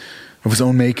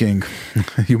making.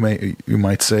 you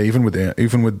might say, even with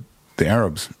the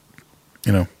Arabs,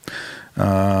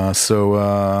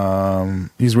 So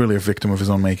he's really a victim of his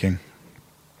own making.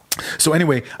 So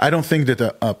anyway, I don't think that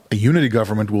a unity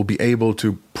government will be able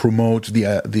to promote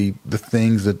the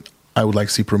things that I would like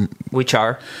to see. Which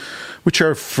are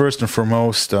first and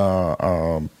foremost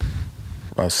a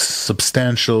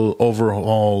substantial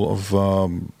overhaul of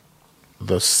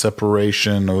the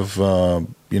separation of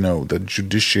the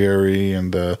judiciary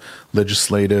and the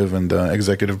legislative and the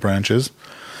executive branches,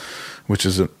 which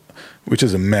is a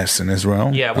mess in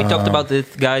Israel. Yeah, we talked about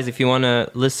this, guys. If you want to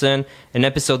listen, an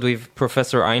episode with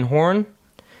Professor Einhorn,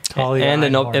 and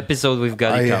an episode with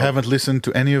Gadi I haven't listened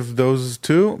to any of those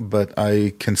two, but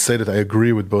I can say that I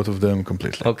agree with both of them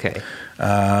completely. Okay.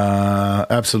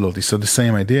 Absolutely. So the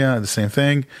same idea, the same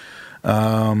thing.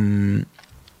 And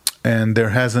there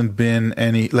hasn't been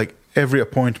any, every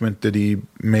appointment that he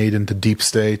made into deep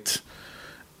state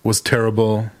was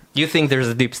terrible. You think there's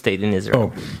a deep state in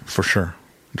Israel? Oh, for sure.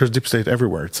 There's deep state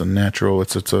everywhere. It's a natural.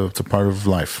 It's a part of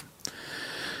life.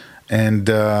 And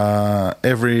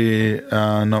every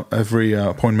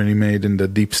appointment he made in the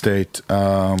deep state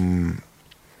was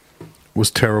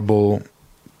terrible.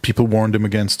 People warned him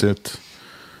against it.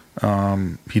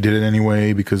 He did it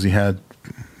anyway because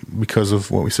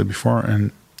of what we said before,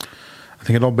 and I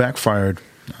think it all backfired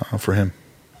for him.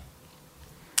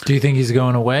 Do you think he's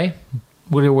going away?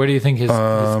 Where do you think his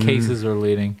cases are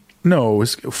leading? No,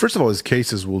 first of all, his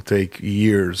cases will take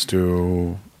years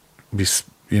to be,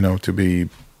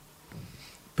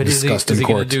 But discussed in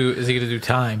court. Is he going to do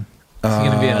time? Is he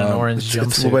going to be in an orange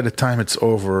jumpsuit? By the time it's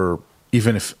over,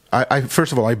 even if I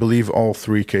first of all, I believe all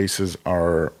three cases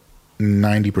are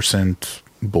 90%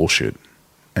 bullshit,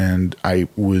 and I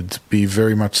would be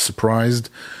very much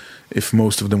surprised if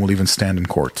most of them will even stand in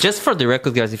court. Just for the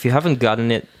record, guys, if you haven't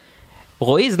gotten it,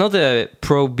 Roy is not a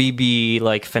pro-Bibi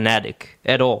fanatic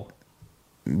at all,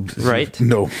 right?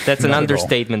 No, that's an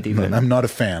understatement. Even I'm not a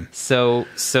fan. So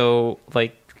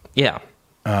yeah,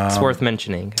 it's worth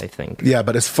mentioning, I think. Yeah,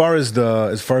 but as far as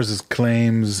his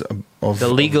claims of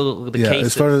the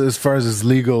cases, as far as his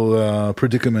legal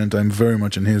predicament, I'm very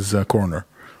much in his corner,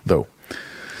 though.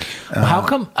 How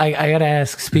come, I got to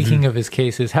ask, speaking of his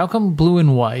cases, how come Blue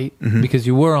and White, because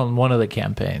you were on one of the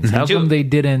campaigns, how come they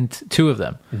didn't, two of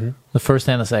them, the first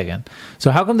and the second,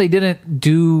 so how come they didn't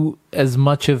do as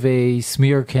much of a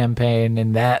smear campaign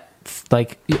in that,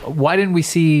 why didn't we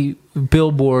see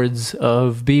billboards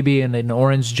of Bibi in an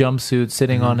orange jumpsuit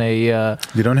sitting on a...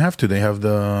 You don't have to. They have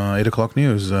the 8 o'clock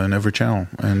news in every channel.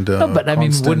 And no, but I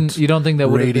mean, you don't think that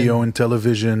would radio been... and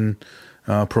television...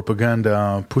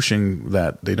 propaganda pushing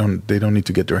that they don't need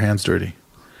to get their hands dirty.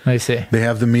 I see. They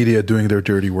have the media doing their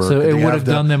dirty work. So it would have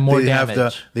done them more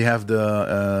damage. They have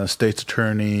the state's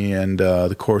attorney and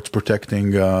the courts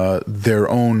protecting their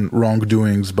own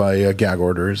wrongdoings by gag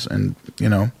orders, and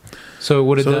So it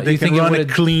would have. So they can run a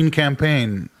clean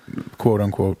campaign, quote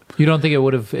unquote. You don't think it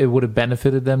would have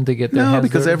benefited them to get their hands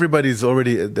because dirty? everybody's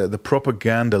already the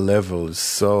propaganda level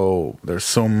is there's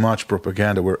so much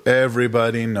propaganda where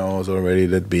everybody knows already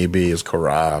that Bibi is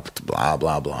corrupt, blah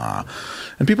blah blah,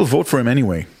 and people vote for him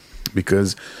anyway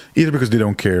because they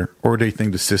don't care or they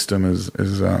think the system is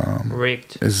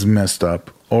rigged, is messed up,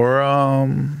 or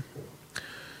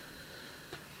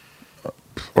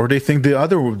they think the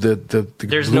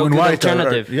there's blue no and good white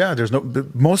alternative. There's no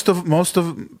most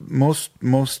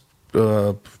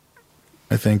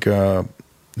I think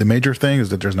the major thing is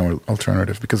that there's no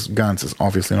alternative because Gantz is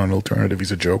obviously not an alternative.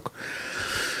 He's a joke.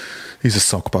 He's a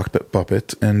sock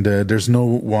puppet, and there's no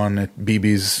one at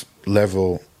Bibi's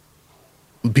level.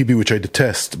 Bibi, which I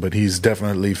detest, but he's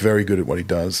definitely very good at what he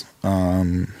does.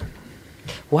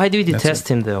 Why do you detest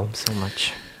him though so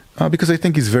much? Because I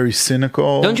think he's very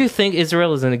cynical. Don't you think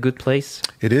Israel is in a good place?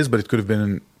 It is, but it could have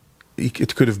been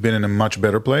it could have been in a much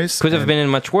better place. Could have And been in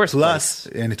a much worse plus,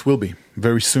 place. and it will be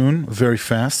very soon, very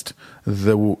fast.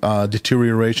 The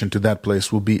deterioration to that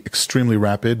place will be extremely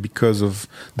rapid because of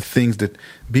the things that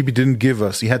Bibi didn't give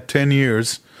us. He had 10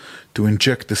 years to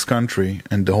inject this country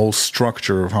and the whole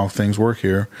structure of how things work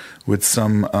here with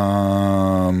some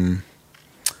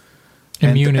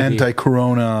Immunity.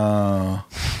 anti-corona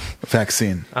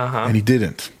vaccine. And he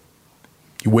didn't.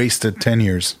 He wasted 10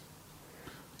 years.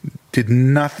 Did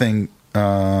nothing,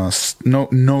 no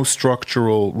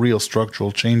real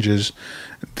structural changes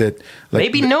that... Like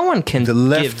Maybe no one can the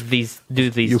left, do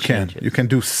these you changes. can. You can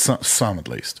do some at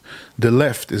least. The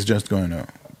left is just going to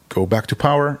go back to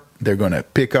power. They're going to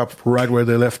pick up right where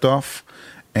they left off.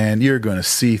 And you're going to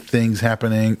see things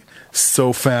happening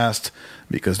so fast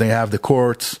because they have the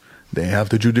courts, they have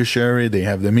the judiciary, they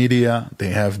have the media, they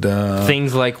have the...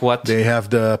 Things like what? They have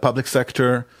the public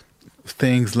sector,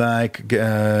 things like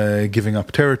giving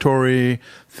up territory,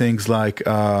 things like,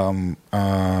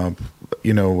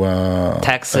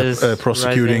 Taxes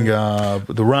prosecuting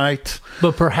the right.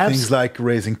 But perhaps Things like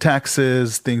raising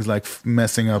taxes, things like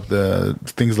messing up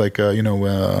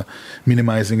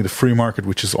minimizing the free market,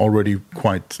 which is already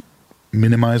quite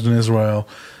minimized in Israel.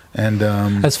 And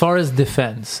as far as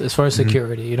defense, as far as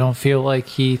security, you don't feel like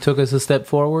he took us a step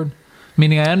forward?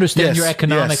 Meaning, I understand your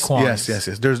economic qualms. Yes.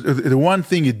 There's the one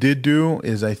thing he did do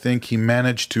is I think he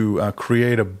managed to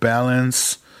create a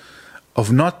balance of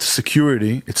not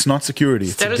security. It's not security.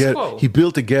 Status quo. He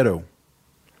built a ghetto.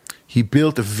 He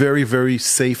built a very, very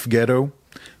safe ghetto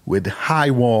with high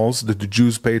walls that the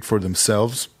Jews paid for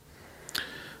themselves.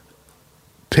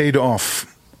 Paid off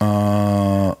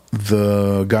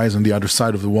the guys on the other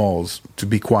side of the walls to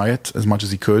be quiet as much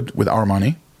as he could with our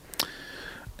money.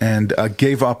 And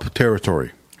gave up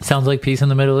territory. Sounds like peace in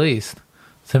the Middle East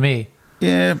to me.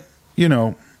 Yeah,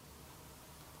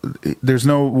 there's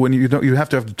no you have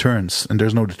to have deterrence, and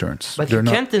there's no deterrence. But you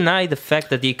can't deny the fact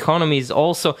that the economy is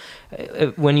also,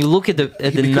 when you look at the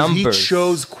numbers. He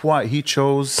chose quiet. He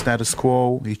chose status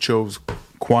quo. He chose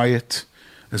quiet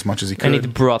as much as he could, and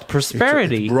it brought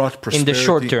prosperity, in the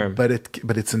short term. But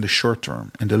it's in the short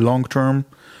term. In the long term,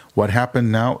 what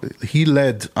happened now? He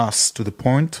led us to the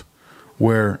point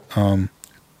where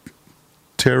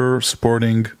terror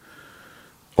supporting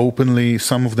openly,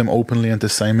 some of them openly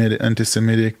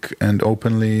anti-Semitic and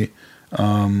openly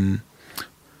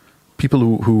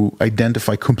people who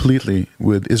identify completely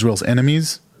with Israel's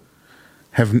enemies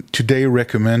have today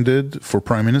recommended for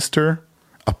prime minister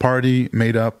a party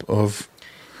made up of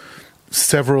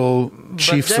several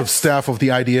chiefs of staff of the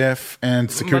IDF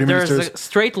and security ministers. There's a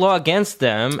straight law against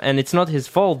them, and it's not his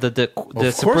fault that the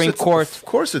Supreme Court... Of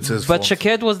course it's his fault. But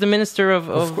Shaked was the minister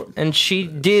of and she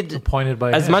did appointed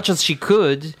by as much as she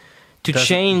could to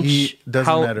change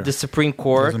how matter. The Supreme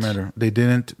Court... Doesn't matter. They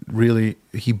didn't really...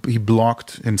 He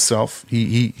blocked himself.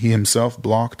 He himself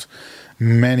blocked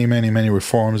many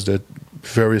reforms that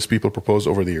various people proposed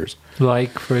over the years.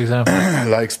 Like, for example?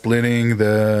 Like splitting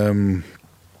the...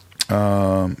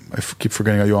 I keep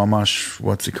forgetting Yoamash.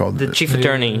 What's he called? The chief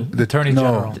attorney. The attorney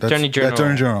general. The attorney general.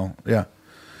 Attorney general, yeah.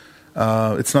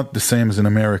 It's not the same as in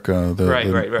America.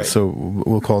 Right. So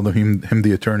we'll call him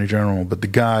the attorney general. But the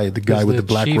guy with the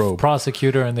black chief robe.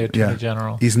 Prosecutor and the attorney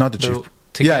general. He's not the chief.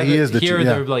 Together, he is the chief. Here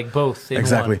they're like both in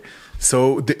exactly. one.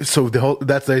 So the whole,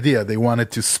 that's the idea. They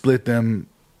wanted to split them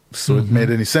so it made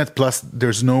any sense. Plus,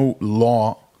 there's no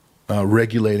law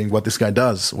regulating what this guy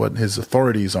does, what his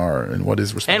authorities are, and what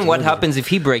his responsibilities and what happens if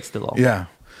he breaks the law. Yeah.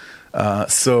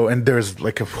 And there's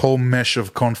like a whole mesh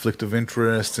of conflict of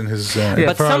interest in his...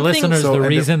 But for our listeners, the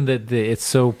reason that it's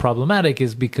so problematic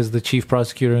is because the chief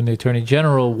prosecutor and the attorney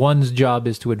general, one's job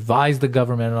is to advise the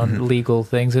government on legal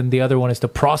things, and the other one is to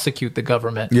prosecute the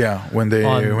government when they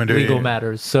legal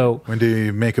matters. So when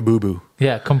they make a boo-boo.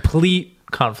 Yeah, complete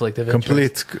conflict of interest.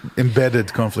 Complete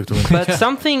embedded conflict of interest. But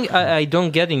something I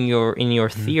don't get in your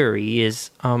theory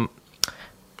is...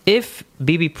 if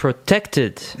Bibi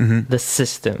protected the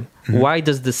system, why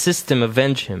does the system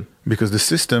avenge him? Because the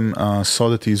system saw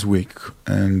that he's weak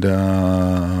and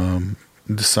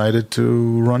decided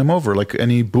to run him over like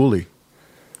any bully.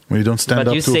 When you don't stand up to...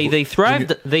 But you say they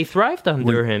thrived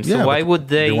under him, so why would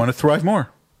they... They want to thrive more.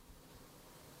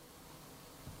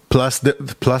 Plus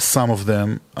some of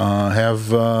them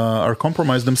are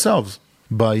compromised themselves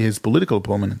by his political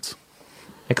opponents.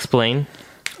 Explain.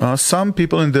 Some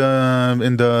people in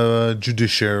the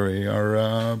judiciary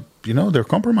are, they're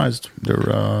compromised.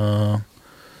 They're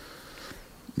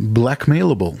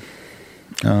blackmailable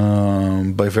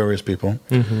by various people,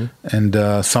 and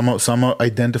some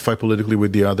identify politically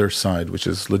with the other side, which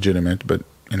is legitimate. But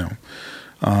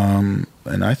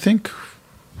and I think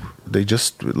they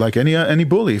just like any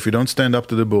bully. If you don't stand up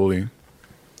to the bully,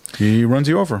 he runs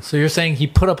you over. So you're saying he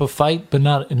put up a fight, but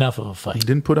not enough of a He fight.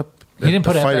 didn't put up. He didn't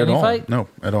put a up fight any at all. fight? No,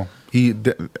 at all. He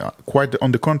quite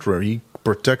on the contrary. He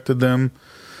protected them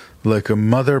like a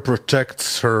mother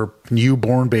protects her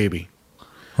newborn baby.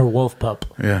 Or wolf pup.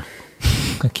 Yeah.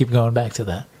 I keep going back to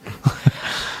that.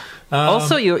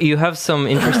 Also, you have some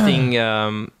interesting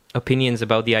opinions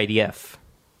about the IDF.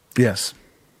 Yes.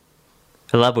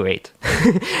 Elaborate.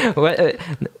 What,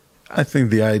 I think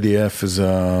the IDF is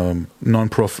a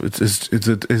non-profit.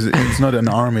 It's not an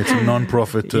army. It's a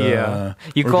non-profit.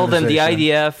 you call them the organization.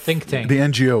 IDF, Think tank. The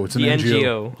NGO. It's an the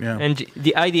NGO. NGO, Yeah.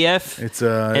 the IDF, It's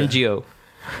a NGO.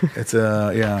 It's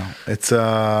It's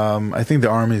I think the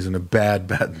army is in a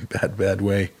bad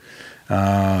way.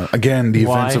 Again, the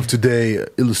events Why? of today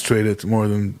illustrate it more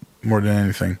than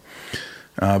anything.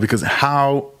 Because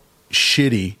how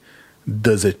shitty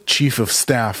does a chief of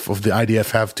staff of the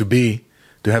IDF have to be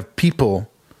to have people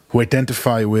who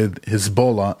identify with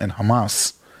Hezbollah and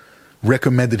Hamas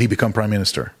recommend that he become prime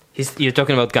minister? You're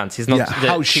talking about guns. He's not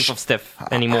the chief of staff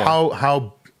anymore.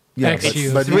 How yeah,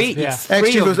 Ex-chief. but Three, Yeah. it's three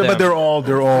Ex-chief of of staff, them. but they're all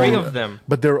Three of them.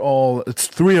 But they're all it's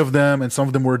three of them, and some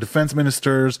of them were defense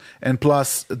ministers, and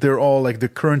plus they're all like the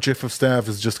current chief of staff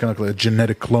is just kind of like a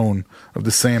genetic clone of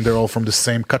the same. They're all from the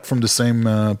same, cut from the same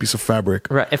piece of fabric.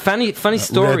 Right. A funny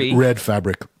story. red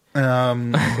fabric. So,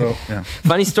 yeah.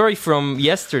 Funny story from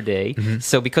yesterday. Mm-hmm.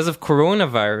 So because of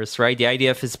coronavirus, right, the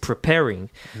IDF is preparing.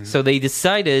 Mm-hmm. So they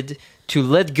decided to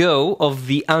let go of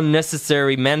the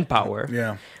unnecessary manpower.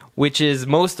 Yeah. Which is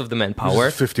most of the manpower.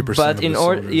 Which is 50% But of in the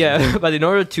order, soldiers. but in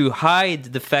order to hide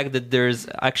the fact that there's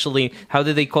actually, how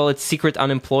do they call it, secret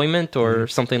unemployment or Mm-hmm.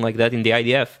 something like that in the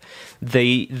IDF,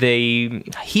 they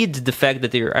hid the fact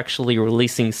that they're actually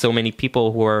releasing so many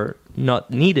people who are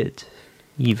not needed,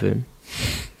 even.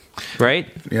 Right?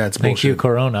 Yeah, it's Thank you, bullshit.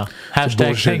 Corona. Hashtag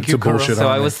bullshit. thank It's you, a bullshit Corona. So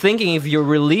I army. was thinking, if you're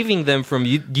relieving them from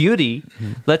duty,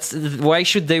 why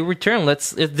should they return?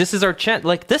 This is our chance.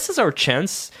 Like, this is our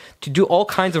chance to do all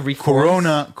kinds of reforms.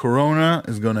 Corona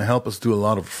is going to help us do a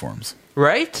lot of reforms.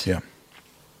 Right? Yeah.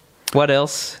 What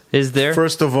else is there?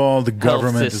 First of all, the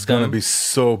government is system. going to be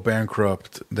so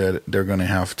bankrupt that they're going to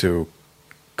have to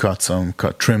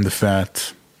trim the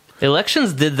fat.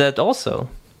 Elections did that also.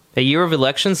 A year of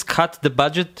elections cut the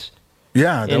budget.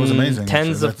 Yeah, that was In amazing.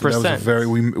 tens of That was a percent. very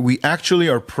we actually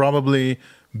are probably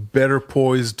better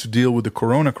poised to deal with the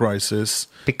Corona crisis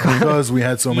because we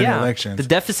had so many elections. The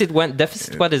deficit went.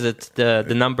 What is it? The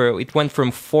number? It went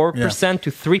from 4%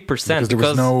 to 3% because there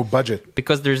was no budget.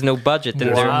 because there's no budget.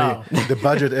 And Wow. The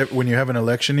budget, when you have an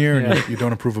election year and you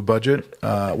don't approve a budget,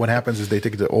 what happens is they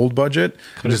take the old budget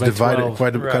and it just by divide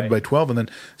 12. it, cut Right. by 12, and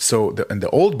then the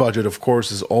old budget, of course,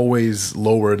 is always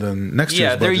lower than next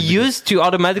year's budget. they're used to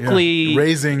automatically Yeah.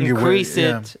 Raising your increase wa-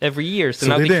 it every year. So,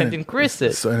 So now they didn't. can't increase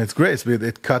it. So, and it's great.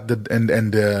 It cut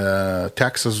and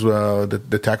taxes.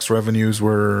 The tax revenues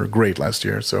were great last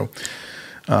year. So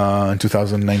in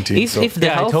 2019. If the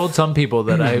Yeah, I health- told some people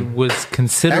that I was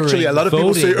considering Actually, a lot of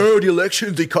people say, voting. "Oh, the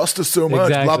elections they cost us so much."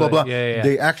 Blah blah Exactly. blah. Yeah, yeah.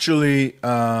 They actually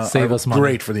Save are us money.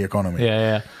 great for the economy. Yeah,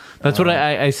 yeah. That's what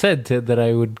I said, that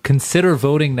I would consider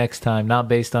voting next time, not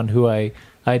based on who I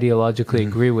ideologically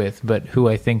agree with, but who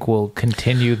I think will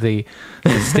continue the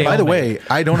stalemate. By the way,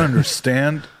 I don't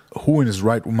understand who in his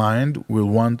right mind will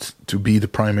want to be the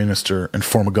prime minister and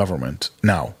form a government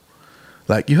now.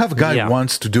 Like, you have a guy Yeah. who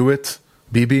wants to do it,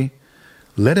 Bibi,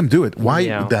 let him do it. Why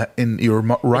Yeah. that in your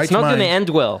right it's not going to mind end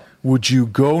well. would you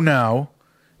go now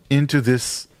into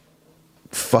this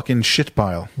fucking shit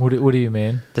pile? What do you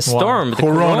mean? The storm, the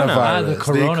Coronavirus, corona. the the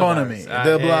coronavirus. economy, Ah,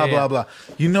 the yeah, blah yeah, blah yeah. blah.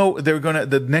 You know,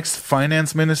 the next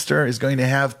finance minister is going to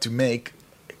have to make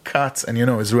cuts, and you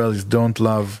know Israelis don't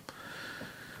love.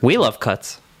 We love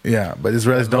cuts. Yeah, but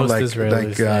Israelis don't most like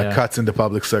Israelis, yeah. cuts in the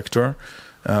public sector.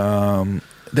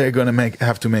 They're going to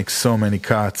have to make so many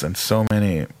cuts and so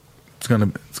many.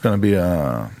 It's gonna be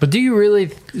a. But do you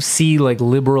really see like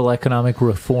liberal economic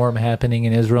reform happening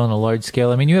in Israel on a large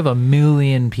scale? I mean, you have 1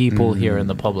 million people here in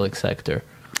the public sector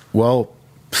Well,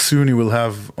 soon you will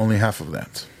have only half of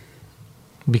that.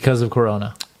 because of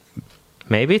Corona.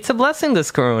 Maybe it's a blessing,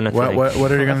 this corona thing.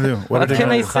 What are you going to do? What are they can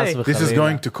gonna I do? say? This is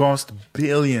going to cost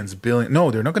billions. No,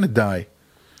 they're not going to die.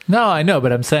 No, I know,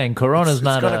 but I'm saying Corona's It's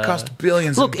not going a... to cost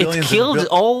billions. Look, and it billions killed and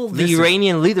all the Listen,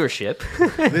 Iranian leadership.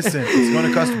 Listen, it's going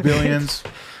to cost billions.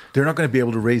 They're not going to be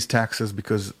able to raise taxes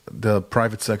because the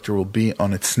private sector will be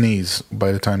on its knees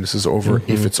by the time this is over,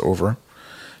 Mm-hmm. if it's over.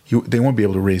 They won't be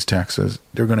able to raise taxes.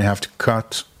 They're going to have to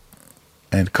cut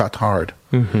and cut hard.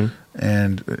 Mm-hmm.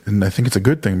 And I think it's a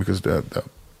good thing because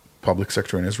public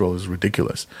sector in Israel is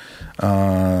ridiculous.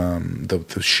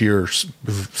 The sheer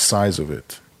size of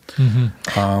it.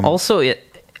 Also,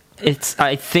 it's.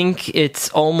 I think it's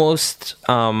almost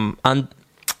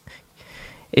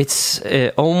it's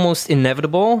almost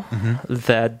inevitable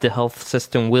that the health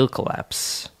system will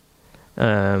collapse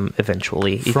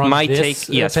eventually. It From might this,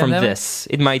 take from pandemic? this.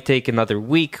 It might take another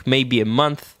week, maybe a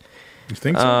month. You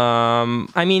think so?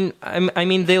 I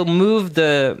mean, they'll move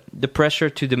the pressure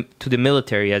to the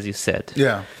military, as you said.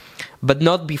 Yeah. But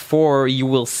not before you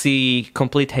will see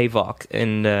complete havoc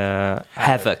in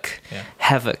havoc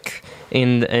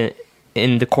in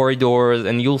the corridors,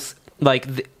 and you'll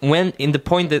when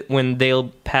they'll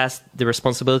pass the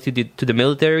responsibility to the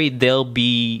military, they'll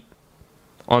be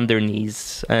on their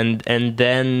knees, and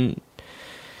then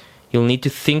you'll need to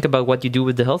think about what you do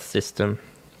with the health system.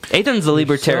 Aidan's a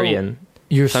libertarian.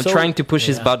 So I'm trying to push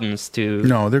his buttons to...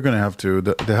 No, they're going to have to.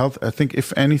 The health, I think,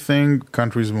 if anything,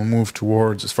 countries will move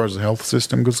towards, as far as the health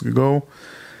system go,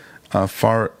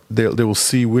 they will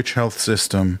see which health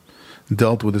system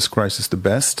dealt with this crisis the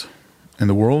best in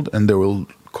the world, and they will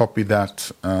copy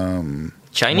that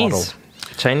Chinese model.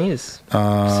 system.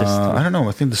 I don't know.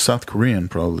 I think the South Korean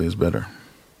probably is better.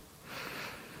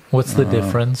 What's the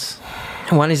difference?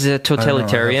 One is a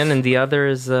totalitarian, and the other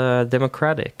is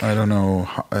democratic. I don't know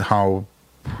how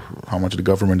much the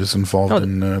government is involved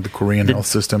in the Korean health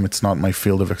system. It's not my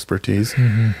field of expertise.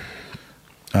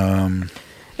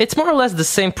 It's more or less the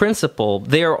same principle.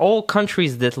 They are all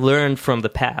countries that learned from the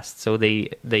past, so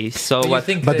they saw what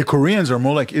But the Koreans are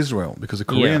more like Israel, because the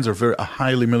Koreans are a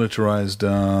highly militarized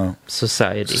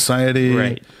society,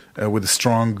 right? With a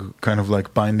strong kind of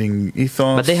like binding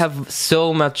ethos. But they have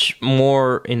so much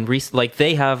more like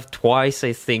they have twice,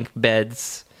 I think,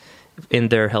 beds in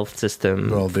their health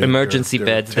system, emergency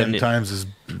beds. 10 times as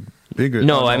bigger.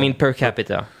 No, I mean per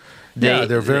capita.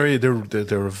 They're a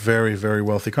very, very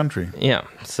wealthy country. Yeah,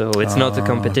 so it's not a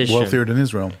competition. Wealthier than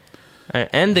Israel.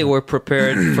 And they were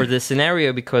prepared for this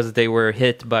scenario because they were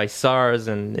hit by SARS,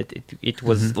 and it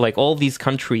was like all these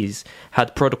countries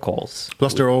had protocols.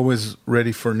 Plus, they're always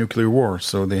ready for nuclear war,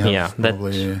 so they have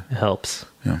probably... that helps.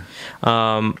 Yeah.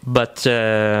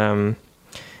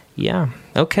 Yeah,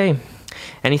 okay.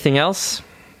 Anything else?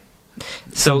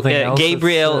 So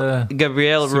Gabriel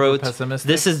wrote, pessimistic?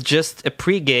 "This is just a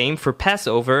pre-game for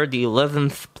Passover, the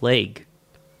 11th plague."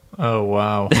 Oh,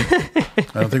 wow. I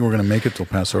don't think we're going to make it till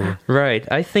Passover. Right.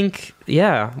 I think,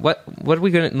 what are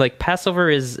we going to, like, Passover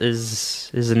is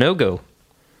a no-go.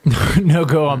 No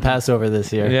go on Passover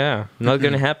this year. Yeah, not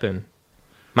going to happen.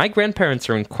 My grandparents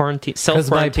are in quarantine, Because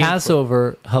by self-quarantine.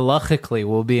 Passover, halachically,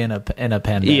 we'll be in a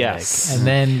pandemic. Yes. And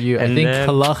then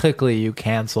halachically, you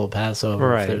cancel Passover.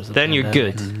 Right. If there's a Then you're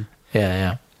pandemic. good.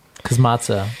 Yeah. Because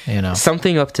matzah,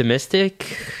 Something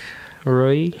optimistic,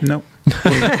 Roy? No.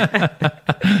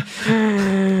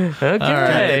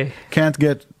 Okay. Can't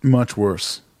get much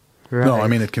worse. Right. No, I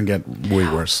mean, it can get way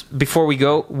worse. Before we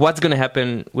go, what's going to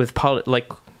happen with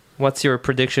what's your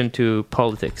prediction to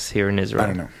politics here in Israel? I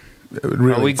don't know.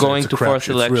 Really, are we going to force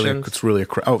elections? It's really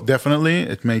definitely.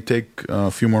 It may take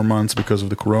a few more months because of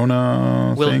the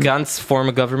corona Will thing. Gantz form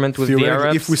a government with the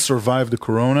Arabs? If we survive the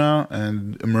corona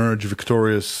and emerge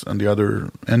victorious on the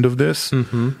other end of this,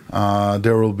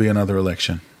 there will be another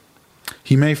election.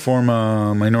 He may form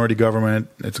a minority government.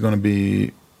 It's going to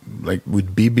be like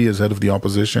with Bibi as head of the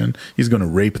opposition. He's going to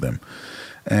rape them.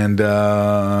 And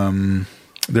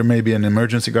there may be an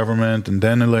emergency government and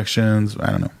then elections.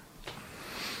 I don't know.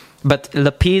 But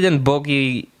Lapid and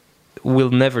Bogi will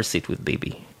never sit with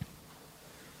Bibi.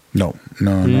 No.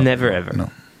 Never ever.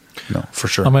 No, for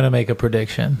sure. I'm going to make a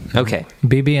prediction. Okay.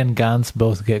 Bibi and Gantz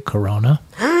both get corona,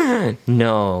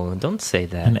 No, don't say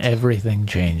that. and everything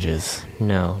changes.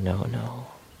 No.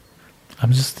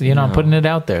 I'm just, I'm putting it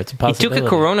out there. It's a He possibility. took a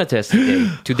corona test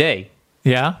today.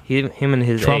 Yeah? Him and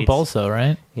his Trump aides. also,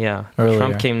 right? Yeah. Earlier.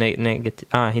 Trump came negative.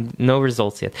 No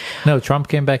results yet. No, Trump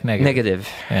came back negative. Negative.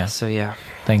 Yeah. So yeah.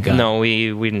 Thank God. No,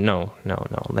 no.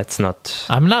 Let's not.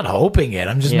 I'm not hoping it.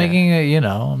 I'm just making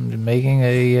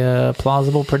a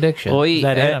plausible prediction. Oi, Is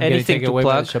that it? I'm getting anything taken to away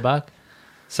by plug? the Shabak.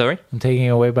 Sorry. I'm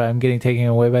getting taken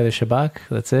away by the Shabak.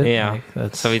 That's it. Yeah.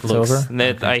 It's So it looks. over.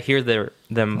 That I hear them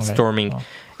Okay. storming.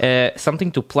 Well.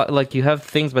 Something to plug. Like you have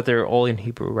things, but they're all in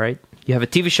Hebrew, right? You have a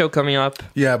TV show coming up.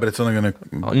 Yeah, but it's only going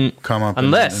to come up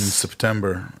in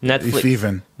September. Netflix. If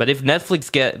even. But if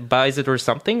Netflix buys it or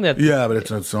something, that Yeah, but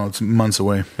it's months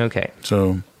away. okay.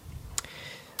 So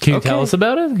Can you tell us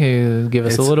about it? Can you give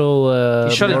us a little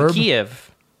You shot in blurb? Kiev.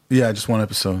 yeah, just one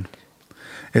episode.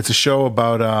 It's a show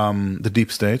about the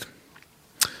deep state.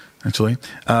 actually.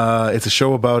 It's a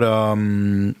show about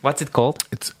What's it called?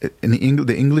 it's in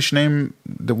the English name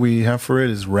that we have for it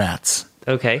is Rats,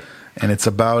 Okay. and it's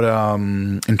about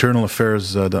internal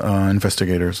affairs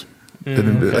investigators.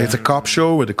 It's a cop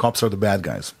show where the cops are the bad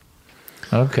guys.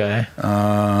 Okay.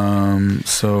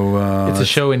 So It's a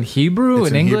show in Hebrew, it's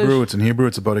in English? Hebrew. It's in Hebrew.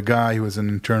 It's about a guy who is an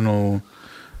internal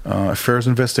affairs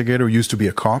investigator who used to be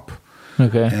a cop.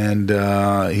 Okay. And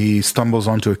he stumbles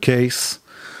onto a case.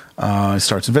 He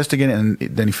starts investigating, and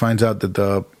then he finds out that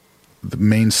the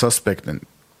main suspect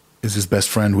is his best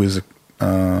friend, who's a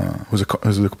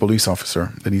police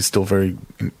officer that he's still very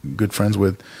good friends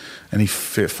with. And he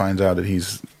finds out that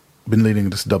he's been leading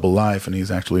this double life, and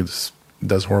he's actually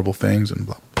does horrible things and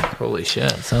blah. Holy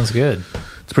shit. Sounds good.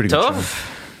 It's pretty good. Tough.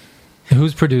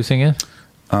 Who's producing it?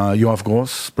 Yoav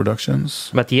Gross Productions.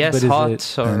 But yes, But is hot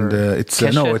it- or And it's the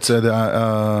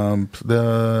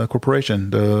corporation,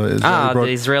 the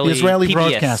Israeli PBS.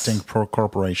 Broadcasting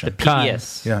Corporation.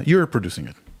 PBS. Yeah, you're producing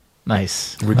it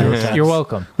Nice. with your tax, You're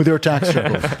welcome. with your tax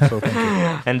shekels. So thank you.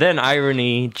 And then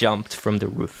irony jumped from the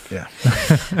roof. Yeah,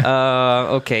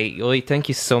 Okay, Yoli, thank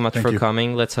you so much Thank for you.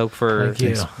 coming. Let's hope for Thank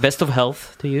you. best of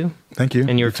health to you thank you.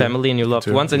 and your You too. family and your You loved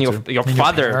too. ones and You your too. your And your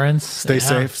father. parents. Stay Yeah.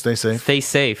 safe. Stay safe. Stay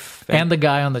safe. And the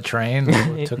guy on the train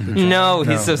who took the train. No,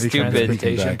 he's so he can't stupid. speak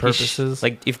Transportation back. purposes.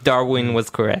 Like if Darwin was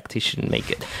correct, he shouldn't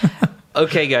make it.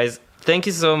 Okay, guys, thank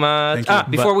you so much. Thank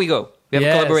you. Before we go, we have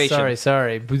a collaboration.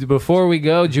 Sorry. Before we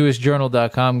go,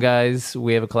 JewishJournal.com, guys.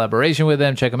 We have a collaboration with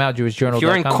them. Check them out, JewishJournal.com. If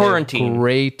you're in They have quarantine,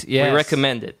 great. Yes. We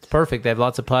recommend it. Perfect. They have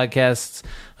lots of podcasts.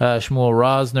 Shmuel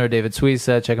Rosner, David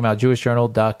Suissa. Check them out,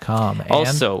 JewishJournal.com. And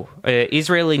Also,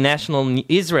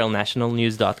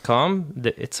 IsraelNationalNews.com.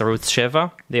 It's Arutz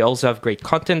Sheva. They also have great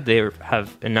content. They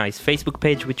have a nice Facebook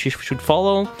page which you should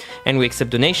follow. And we accept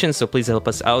donations, so please help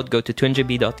us out. Go to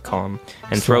twinjb.com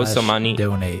and throw some money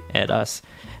Donate. at us.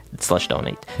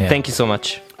 /donate. Yeah. Thank you so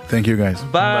much. Thank you, guys.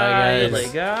 Bye, guys.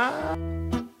 Lega.